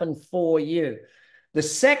to happen for you. The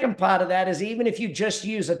second part of that is, even if you just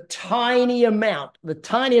use a tiny amount, the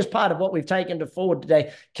tiniest part of what we've taken forward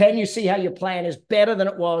today, can you see how your plan is better than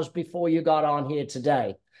it was before you got on here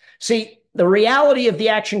today? See, the reality of the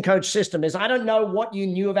Action Coach system is, I don't know what you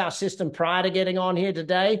knew of our system prior to getting on here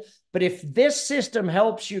today, but if this system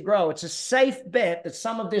helps you grow, it's a safe bet that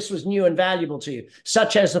some of this was new and valuable to you,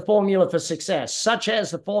 such as the formula for success, such as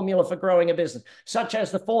the formula for growing a business, such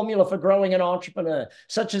as the formula for growing an entrepreneur,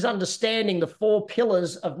 such as understanding the 4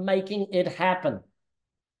 pillars of making it happen.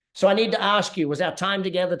 So I need to ask you, was our time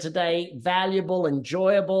together today valuable,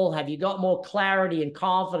 enjoyable? Have you got more clarity and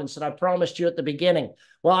confidence that I promised you at the beginning?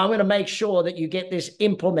 Well, I'm going to make sure that you get this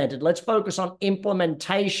implemented. Let's focus on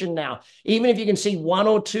implementation now. Even if you can see 1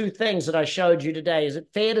 or 2 things that I showed you today, is it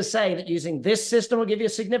fair to say that using this system will give you a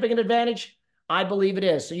significant advantage? I believe it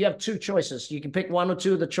is. So you have 2 choices. You can pick 1 or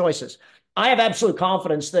 2 of the choices. I have absolute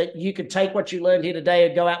confidence that you could take what you learned here today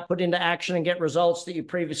and go out, put into action and get results that you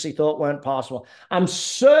previously thought weren't possible. I'm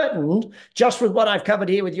certain, just with what I've covered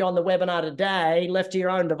here with you on the webinar today, left to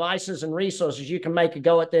your own devices and resources, you can make a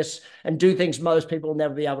go at this and do things most people will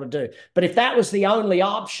never be able to do. But if that was the only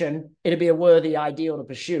option, it'd be a worthy ideal to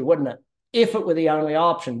pursue, wouldn't it? If it were the only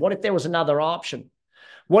option. What if there was another option?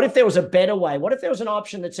 What if there was a better way? What if there was an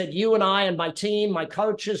option that said, you and I and my team, my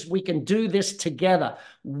coaches, we can do this together?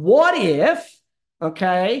 What if,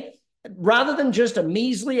 okay, rather than just a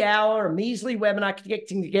measly hour, a measly webinar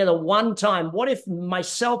getting together one time, what if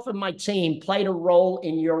myself and my team played a role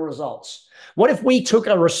in your results? What if we took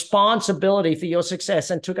a responsibility for your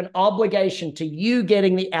success and took an obligation to you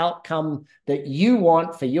getting the outcome that you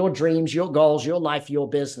want for your dreams, your goals, your life, your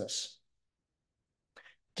business?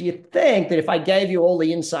 Do you think that if I gave you all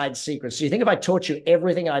the inside secrets, do you think if I taught you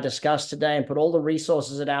everything I discussed today and put all the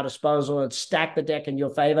resources at our disposal and stack the deck in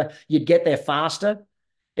your favor, you'd get there faster?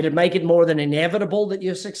 It'd make it more than inevitable that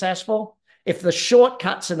you're successful? If the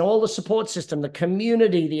shortcuts and all the support system, the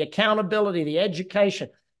community, the accountability, the education,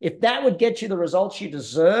 if that would get you the results you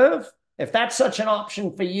deserve, if that's such an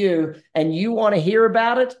option for you and you want to hear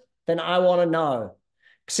about it, then I want to know.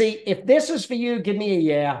 See, if this is for you, give me a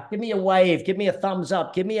yeah, give me a wave, give me a thumbs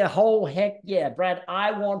up, give me a whole heck yeah, Brad,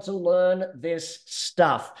 I want to learn this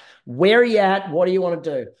stuff. Where are you at? What do you want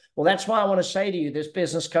to do? Well, that's why I want to say to you this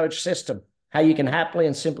business coach system, how you can happily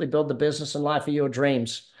and simply build the business and life of your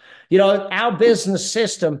dreams. You know, our business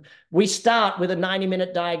system, we start with a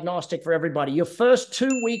 90-minute diagnostic for everybody. Your first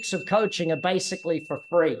 2 weeks of coaching are basically for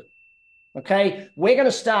free. Okay, we're going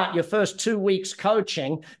to start your first 2 weeks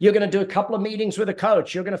coaching. You're going to do a couple of meetings with a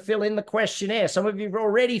coach. You're going to fill in the questionnaire. Some of you have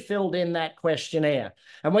already filled in that questionnaire.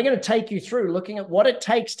 And we're going to take you through looking at what it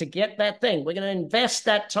takes to get that thing. We're going to invest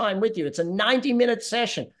that time with you. It's a 90-minute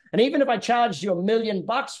session. And even if I charged you $1 million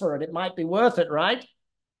for it, it might be worth it, right?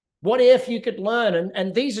 What if you could learn?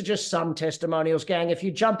 And these are just some testimonials, gang. If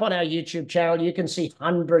you jump on our YouTube channel, you can see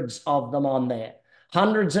hundreds of them on there.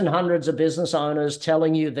 Hundreds and hundreds of business owners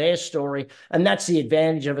telling you their story. And that's the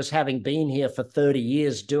advantage of us having been here for 30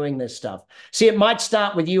 years doing this stuff. See, it might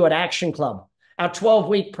start with you at Action Club, our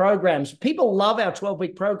 12-week programs. People love our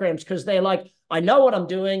 12-week programs because they're like, I know what I'm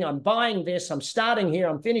doing. I'm buying this. I'm starting here.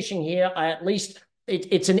 I'm finishing here.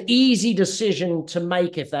 It's an easy decision to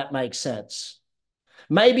make, if that makes sense.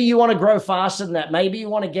 Maybe you want to grow faster than that. Maybe you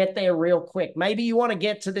want to get there real quick. Maybe you want to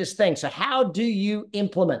get to this thing. So how do you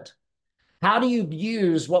implement? How do you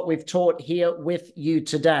use what we've taught here with you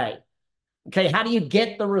today? Okay, how do you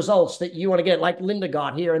get the results that you want to get, like Linda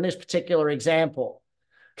got here in this particular example?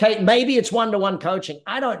 Okay, maybe it's one-to-one coaching.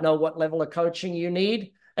 I don't know what level of coaching you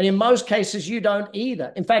need. And in most cases, you don't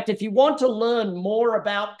either. In fact, if you want to learn more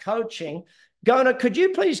about coaching, could you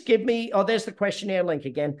please give me, oh, there's the questionnaire link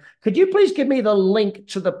again. Could you please give me the link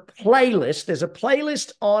to the playlist? There's a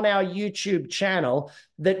playlist on our YouTube channel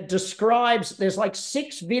that describes, there's like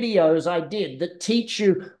 6 videos I did that teach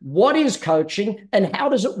you what is coaching and how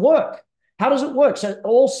does it work? How does it work? So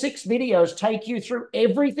all 6 videos take you through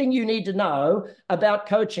everything you need to know about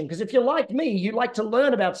coaching. Because if you're like me, you like to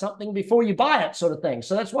learn about something before you buy it, sort of thing.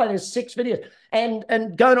 So that's why there's 6 videos. And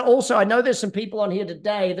going to also, I know there's some people on here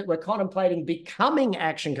today that were contemplating becoming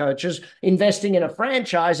action coaches, investing in a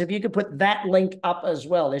franchise. If you could put that link up as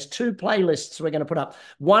well. There's 2 playlists we're going to put up.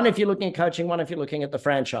 One if you're looking at coaching, one if you're looking at the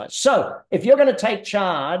franchise. So if you're going to take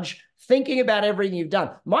charge, thinking about everything you've done.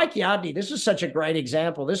 Mike Yardney, this is such a great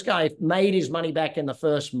example. This guy made his money back in the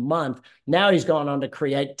first month. Now he's gone on to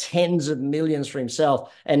create tens of millions for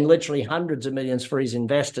himself and literally hundreds of millions for his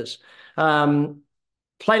investors.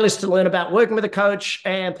 Playlist to learn about working with a coach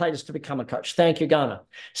and playlist to become a coach. Thank you, Ghana.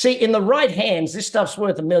 See, in the right hands, this stuff's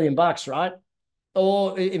worth $1 million, right?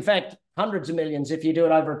 Or in fact, hundreds of millions if you do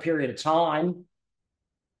it over a period of time.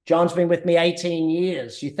 John's been with me 18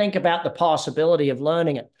 years. You think about the possibility of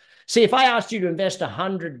learning it. See, if I asked you to invest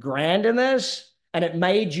 100 grand in this and it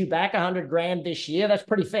made you back 100 grand this year, that's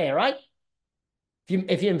pretty fair, right?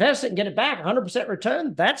 If you invest it and get it back 100%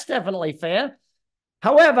 return, that's definitely fair.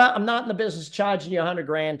 However, I'm not in the business of charging you 100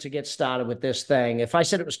 grand to get started with this thing. If I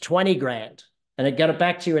said it was 20 grand and it got it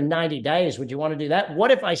back to you in 90 days, would you want to do that?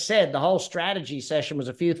 What if I said the whole strategy session was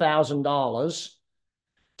a few $1,000s,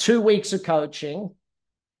 2 weeks of coaching,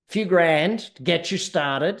 a few grand to get you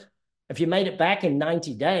started? If you made it back in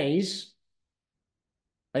 90 days,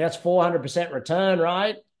 like that's 400% return,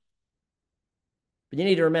 right? But you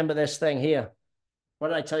need to remember this thing here. What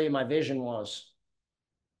did I tell you my vision was?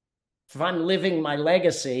 If I'm living my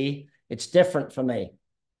legacy, it's different for me.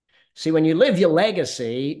 See, when you live your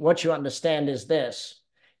legacy, what you understand is this.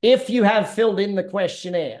 If you have filled in the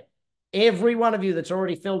questionnaire, every one of you that's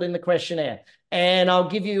already filled in the questionnaire, and I'll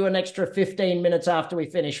give you an extra 15 minutes after we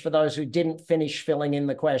finish for those who didn't finish filling in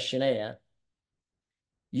the questionnaire.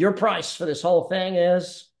 Your price for this whole thing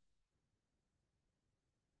is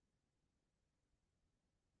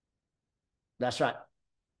that's right.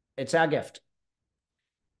 It's our gift.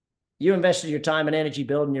 You invested your time and energy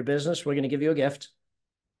building your business. We're going to give you a gift.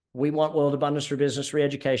 We want world abundance through business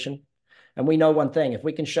re-education. And we know one thing, if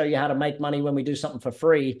we can show you how to make money when we do something for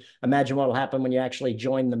free, imagine what will happen when you actually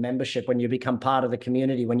join the membership, when you become part of the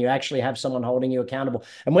community, when you actually have someone holding you accountable.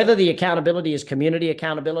 And whether the accountability is community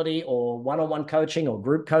accountability or one-on-one coaching or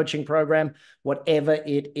group coaching program, whatever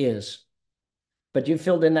it is. But you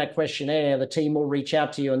filled in that questionnaire, the team will reach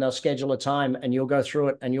out to you and they'll schedule a time and you'll go through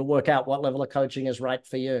it and you'll work out what level of coaching is right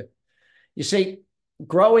for you. You see,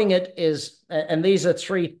 growing it is, and these are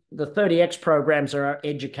the 30X programs are our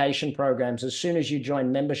education programs. As soon as you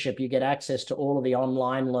join membership, you get access to all of the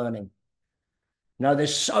online learning. Now,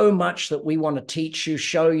 there's so much that we want to teach you,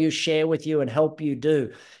 show you, share with you, and help you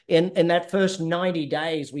do. In that first 90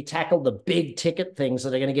 days, we tackle the big ticket things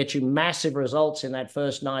that are going to get you massive results in that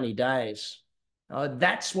first 90 days.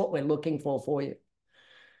 That's what we're looking for you.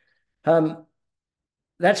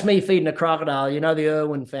 That's me feeding a crocodile. You know the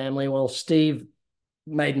Irwin family? Well, Steve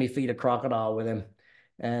made me feed a crocodile with him,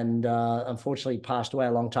 and unfortunately passed away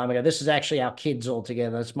a long time ago. This is actually our kids all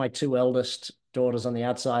together. It's my two eldest daughters on the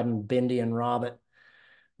outside, and Bendy and Robert.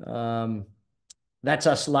 That's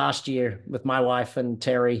us last year with my wife and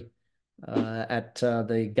Terry at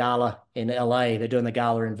the gala in LA. They're doing the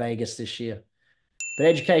gala in Vegas this year. But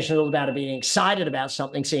education is all about being excited about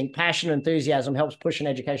something. Seeing passion and enthusiasm helps push an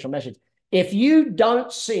educational message. If you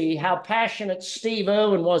don't see how passionate Steve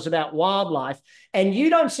Irwin was about wildlife, and you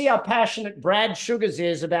don't see how passionate Brad Sugars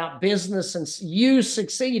is about business and you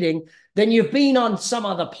succeeding, then you've been on some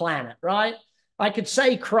other planet, right? I could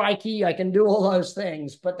say crikey, I can do all those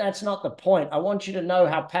things, but that's not the point. I want you to know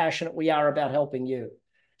how passionate we are about helping you.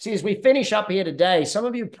 See, as we finish up here today, some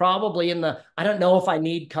of you probably in the, I don't know if I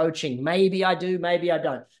need coaching. Maybe I do, maybe I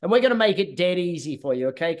don't. And we're going to make it dead easy for you,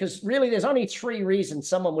 okay? Because really, there's only 3 reasons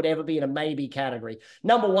someone would ever be in a maybe category.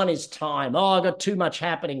 Number 1 is time. Oh, I've got too much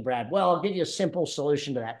happening, Brad. Well, I'll give you a simple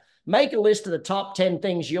solution to that. Make a list of the top 10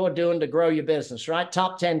 things you're doing to grow your business, right?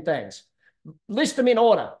 Top 10 things. List them in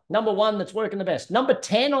order. Number 1, that's working the best. Number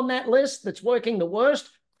 10 on that list that's working the worst,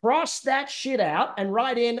 cross that shit out and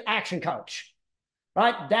write in Action Coach.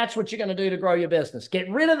 Right? That's what you're going to do to grow your business. Get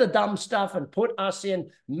rid of the dumb stuff and put us in.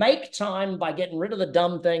 Make time by getting rid of the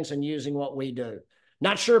dumb things and using what we do.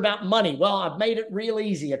 Not sure about money. Well, I've made it real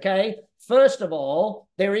easy, okay? First of all,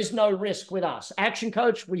 there is no risk with us. Action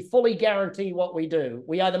Coach, we fully guarantee what we do.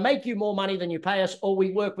 We either make you more money than you pay us, or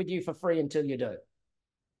we work with you for free until you do.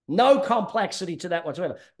 No complexity to that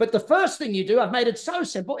whatsoever. But the first thing you do, I've made it so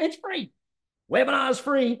simple, it's free. Webinar is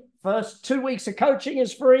free. First 2 weeks of coaching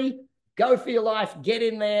is free. Go for your life, get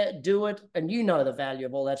in there, do it, and you know the value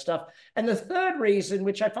of all that stuff. And the third reason,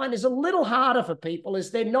 which I find is a little harder for people,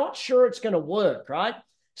 is they're not sure it's going to work, right?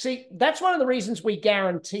 See, that's one of the reasons we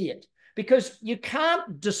guarantee it, because you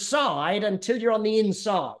can't decide until you're on the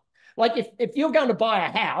inside. Like if you're going to buy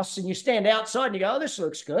a house and you stand outside and you go, oh, this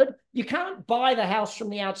looks good, you can't buy the house from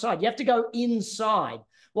the outside. You have to go inside.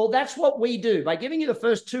 Well, that's what we do. By giving you the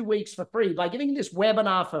first 2 weeks for free, by giving you this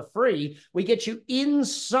webinar for free, we get you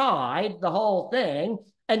inside the whole thing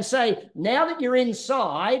and say, now that you're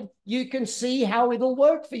inside, you can see how it'll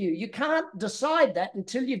work for you. You can't decide that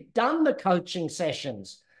until you've done the coaching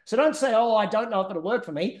sessions. So don't say, oh, I don't know if it'll work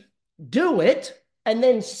for me. Do it and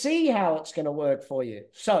then see how it's going to work for you.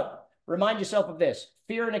 So remind yourself of this.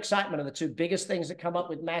 Fear and excitement are the 2 biggest things that come up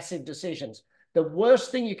with massive decisions. The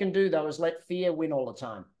worst thing you can do, though, is let fear win all the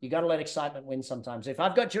time. You got to let excitement win sometimes. If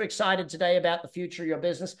I've got you excited today about the future of your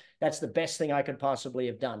business, that's the best thing I could possibly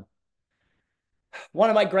have done. One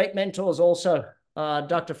of my great mentors also,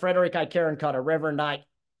 Dr. Frederick I. Caron-Cotter, Reverend Ike.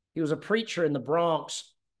 He was a preacher in the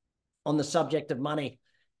Bronx on the subject of money.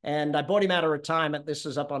 And I bought him out of retirement. This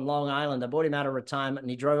is up on Long Island. I bought him out of retirement, and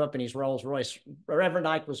he drove up in his Rolls Royce. Reverend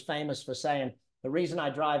Ike was famous for saying, the reason I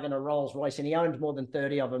drive in a Rolls Royce, and he owned more than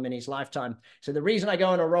 30 of them in his lifetime. So the reason I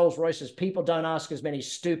go in a Rolls Royce is people don't ask as many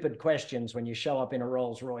stupid questions when you show up in a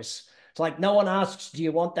Rolls Royce. It's like no one asks, do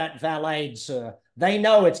you want that valeted, sir? They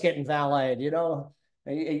know it's getting valeted, you know?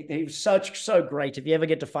 He was so great. If you ever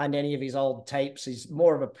get to find any of his old tapes, he's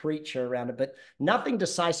more of a preacher around it. But nothing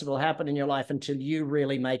decisive will happen in your life until you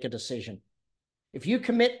really make a decision. If you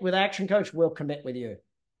commit with Action Coach, we'll commit with you.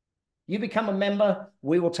 You become a member,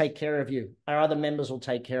 we will take care of you. Our other members will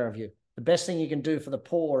take care of you. The best thing you can do for the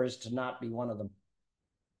poor is to not be one of them.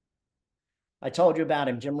 I told you about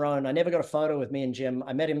him, Jim Rohn. I never got a photo with me and Jim.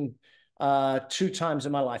 I met him 2 times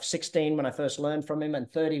in my life. 16 when I first learned from him,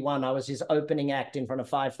 and 31, I was his opening act in front of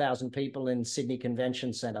 5,000 people in Sydney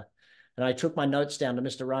Convention Center. And I took my notes down to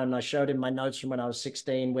Mr. Rohn, and I showed him my notes from when I was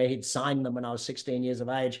 16, where he'd signed them when I was 16 years of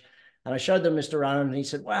age. And I showed them Mr. Rohn, and he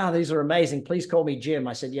said, wow, these are amazing. Please call me Jim.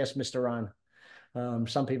 I said, yes, Mr. Rohn.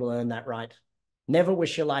 Some people earn that right. Never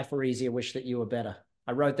wish your life were easier, wish that you were better.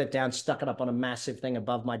 I wrote that down, stuck it up on a massive thing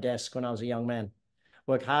above my desk when I was a young man.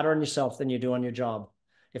 Work harder on yourself than you do on your job.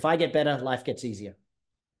 If I get better, life gets easier.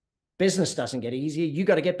 Business doesn't get easier. You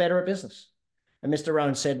got to get better at business. And Mr.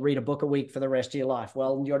 Rohn said, read a book a week for the rest of your life.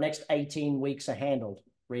 Well, your next 18 weeks are handled.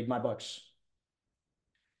 Read my books.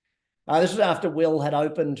 This was after Will had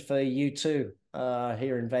opened for U2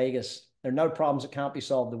 here in Vegas. There are no problems that can't be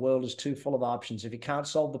solved. The world is too full of options. If you can't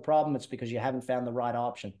solve the problem, it's because you haven't found the right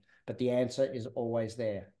option. But the answer is always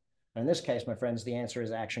there. And in this case, my friends, the answer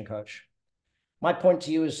is Action Coach. My point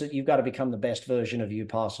to you is that you've got to become the best version of you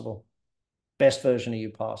possible. Best version of you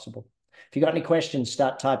possible. If you got any questions,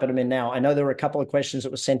 start typing them in now. I know there were a couple of questions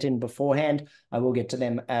that were sent in beforehand. I will get to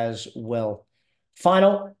them as well.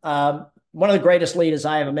 Final, one of the greatest leaders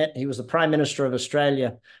I ever met. He was the Prime Minister of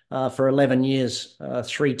Australia for 11 years,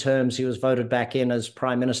 3 terms. He was voted back in as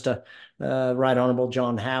Prime Minister, Right Honourable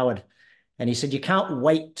John Howard. And he said, you can't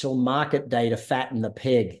wait till market day to fatten the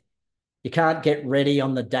pig. You can't get ready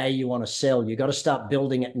on the day you want to sell. You got to start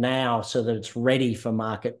building it now so that it's ready for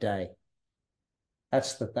market day.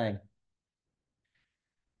 That's the thing.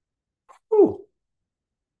 Whew.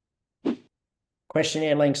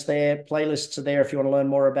 Questionnaire links there. Playlists are there if you want to learn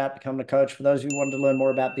more about becoming a coach. For those of you who want to learn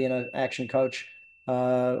more about being an action coach,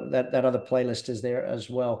 that other playlist is there as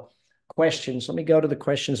well. Questions. Let me go to the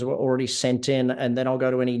questions that were already sent in, and then I'll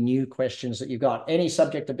go to any new questions that you've got. Any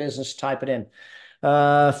subject of business, type it in.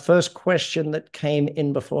 First question that came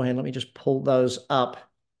in beforehand. Let me just pull those up.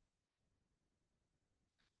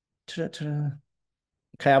 Okay,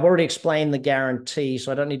 I've already explained the guarantee,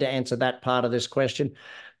 so I don't need to answer that part of this question.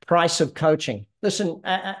 Price of coaching. Listen,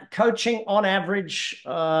 coaching on average,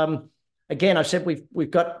 again, I've said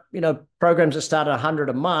we've got programs that start at 100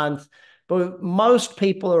 a month, but most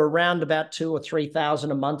people are around about 2,000 or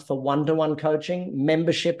 3,000 a month for one-to-one coaching.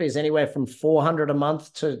 Membership is anywhere from 400 a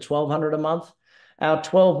month to 1,200 a month. Our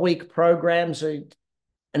 12-week programs are,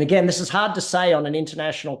 and again, this is hard to say on an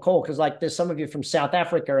international call because there's some of you from South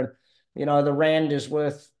Africa and the rand is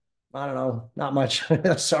worth, I don't know, not much.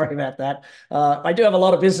 Sorry about that. I do have a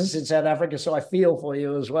lot of business in South Africa, so I feel for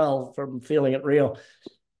you as well from feeling it real.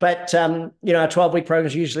 But, our 12-week program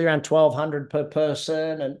is usually around 1,200 per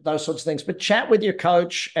person and those sorts of things. But chat with your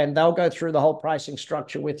coach and they'll go through the whole pricing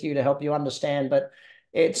structure with you to help you understand. But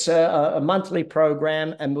it's a monthly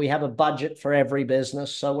program and we have a budget for every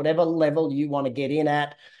business. So whatever level you want to get in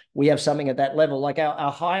at, we have something at that level. Like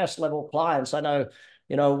our highest level clients, I know,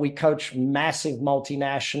 we coach massive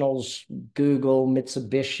multinationals, Google,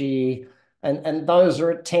 Mitsubishi, and those are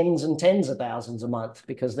at tens and tens of thousands a month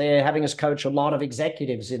because they're having us coach a lot of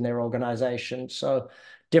executives in their organization. So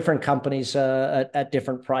different companies at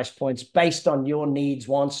different price points based on your needs,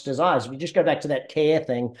 wants, desires. If you just go back to that care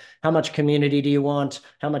thing, how much community do you want?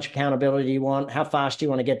 How much accountability do you want? How fast do you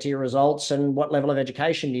want to get to your results? And what level of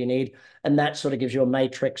education do you need? And that sort of gives you a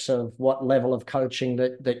matrix of what level of coaching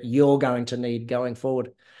that you're going to need going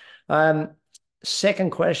forward. Second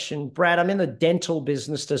question, Brad, I'm in the dental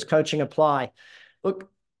business. Does coaching apply? Look,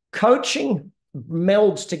 coaching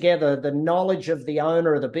melds together the knowledge of the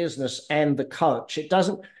owner of the business and the coach. It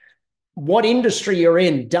doesn't, what industry you're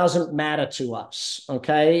in doesn't matter to us,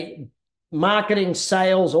 okay? Marketing,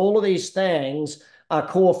 sales, all of these things are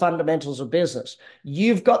core fundamentals of business.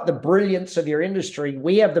 You've got the brilliance of your industry.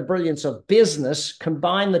 We have the brilliance of business.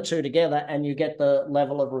 Combine the two together and you get the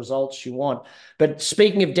level of results you want. But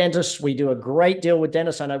speaking of dentists, we do a great deal with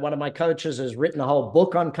dentists. I know one of my coaches has written a whole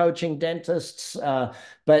book on coaching dentists,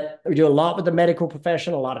 but we do a lot with the medical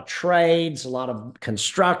profession, a lot of trades, a lot of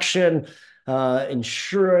construction,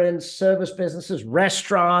 insurance, service businesses,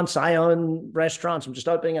 restaurants. I own restaurants. I'm just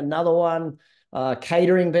opening another one.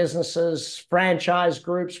 Catering businesses, franchise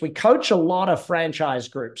groups. We coach a lot of franchise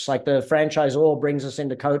groups, like the franchisor brings us in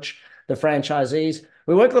to coach the franchisees.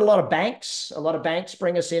 We work with a lot of banks. A lot of banks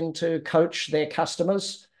bring us in to coach their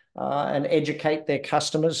customers and educate their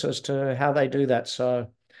customers as to how they do that. So,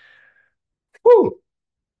 whew.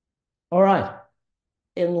 All right.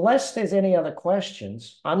 Unless there's any other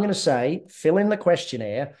questions, I'm going to say, fill in the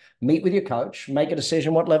questionnaire, meet with your coach, make a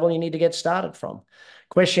decision what level you need to get started from.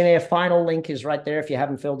 Questionnaire final link is right there. If you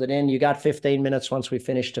haven't filled it in, you got 15 minutes once we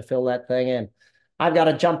finish to fill that thing in. I've got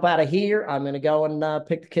to jump out of here. I'm going to go and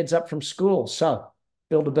pick the kids up from school. So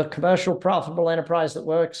build a commercial, profitable enterprise that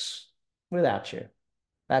works without you.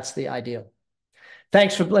 That's the ideal.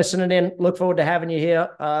 Thanks for listening in. Look forward to having you here.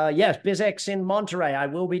 Yes, BizX in Monterey. I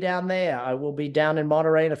will be down there. I will be down in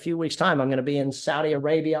Monterey in a few weeks' time. I'm going to be in Saudi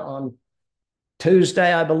Arabia on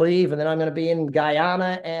Tuesday, I believe, and then I'm going to be in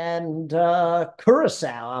Guyana and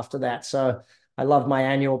Curacao after that. So I love my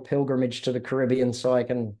annual pilgrimage to the Caribbean so I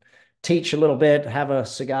can teach a little bit, have a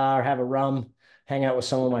cigar, have a rum, hang out with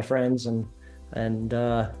some of my friends and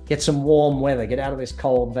get some warm weather, get out of this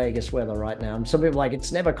cold Vegas weather right now. And some people are like,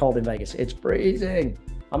 it's never cold in Vegas. It's freezing.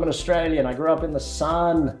 I'm an Australian. I grew up in the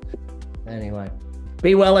sun. Anyway,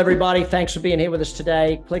 be well, everybody. Thanks for being here with us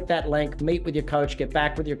today. Click that link, meet with your coach, get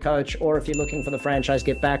back with your coach, or if you're looking for the franchise,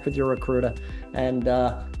 get back with your recruiter. And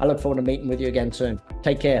I look forward to meeting with you again soon.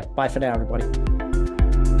 Take care. Bye for now, everybody.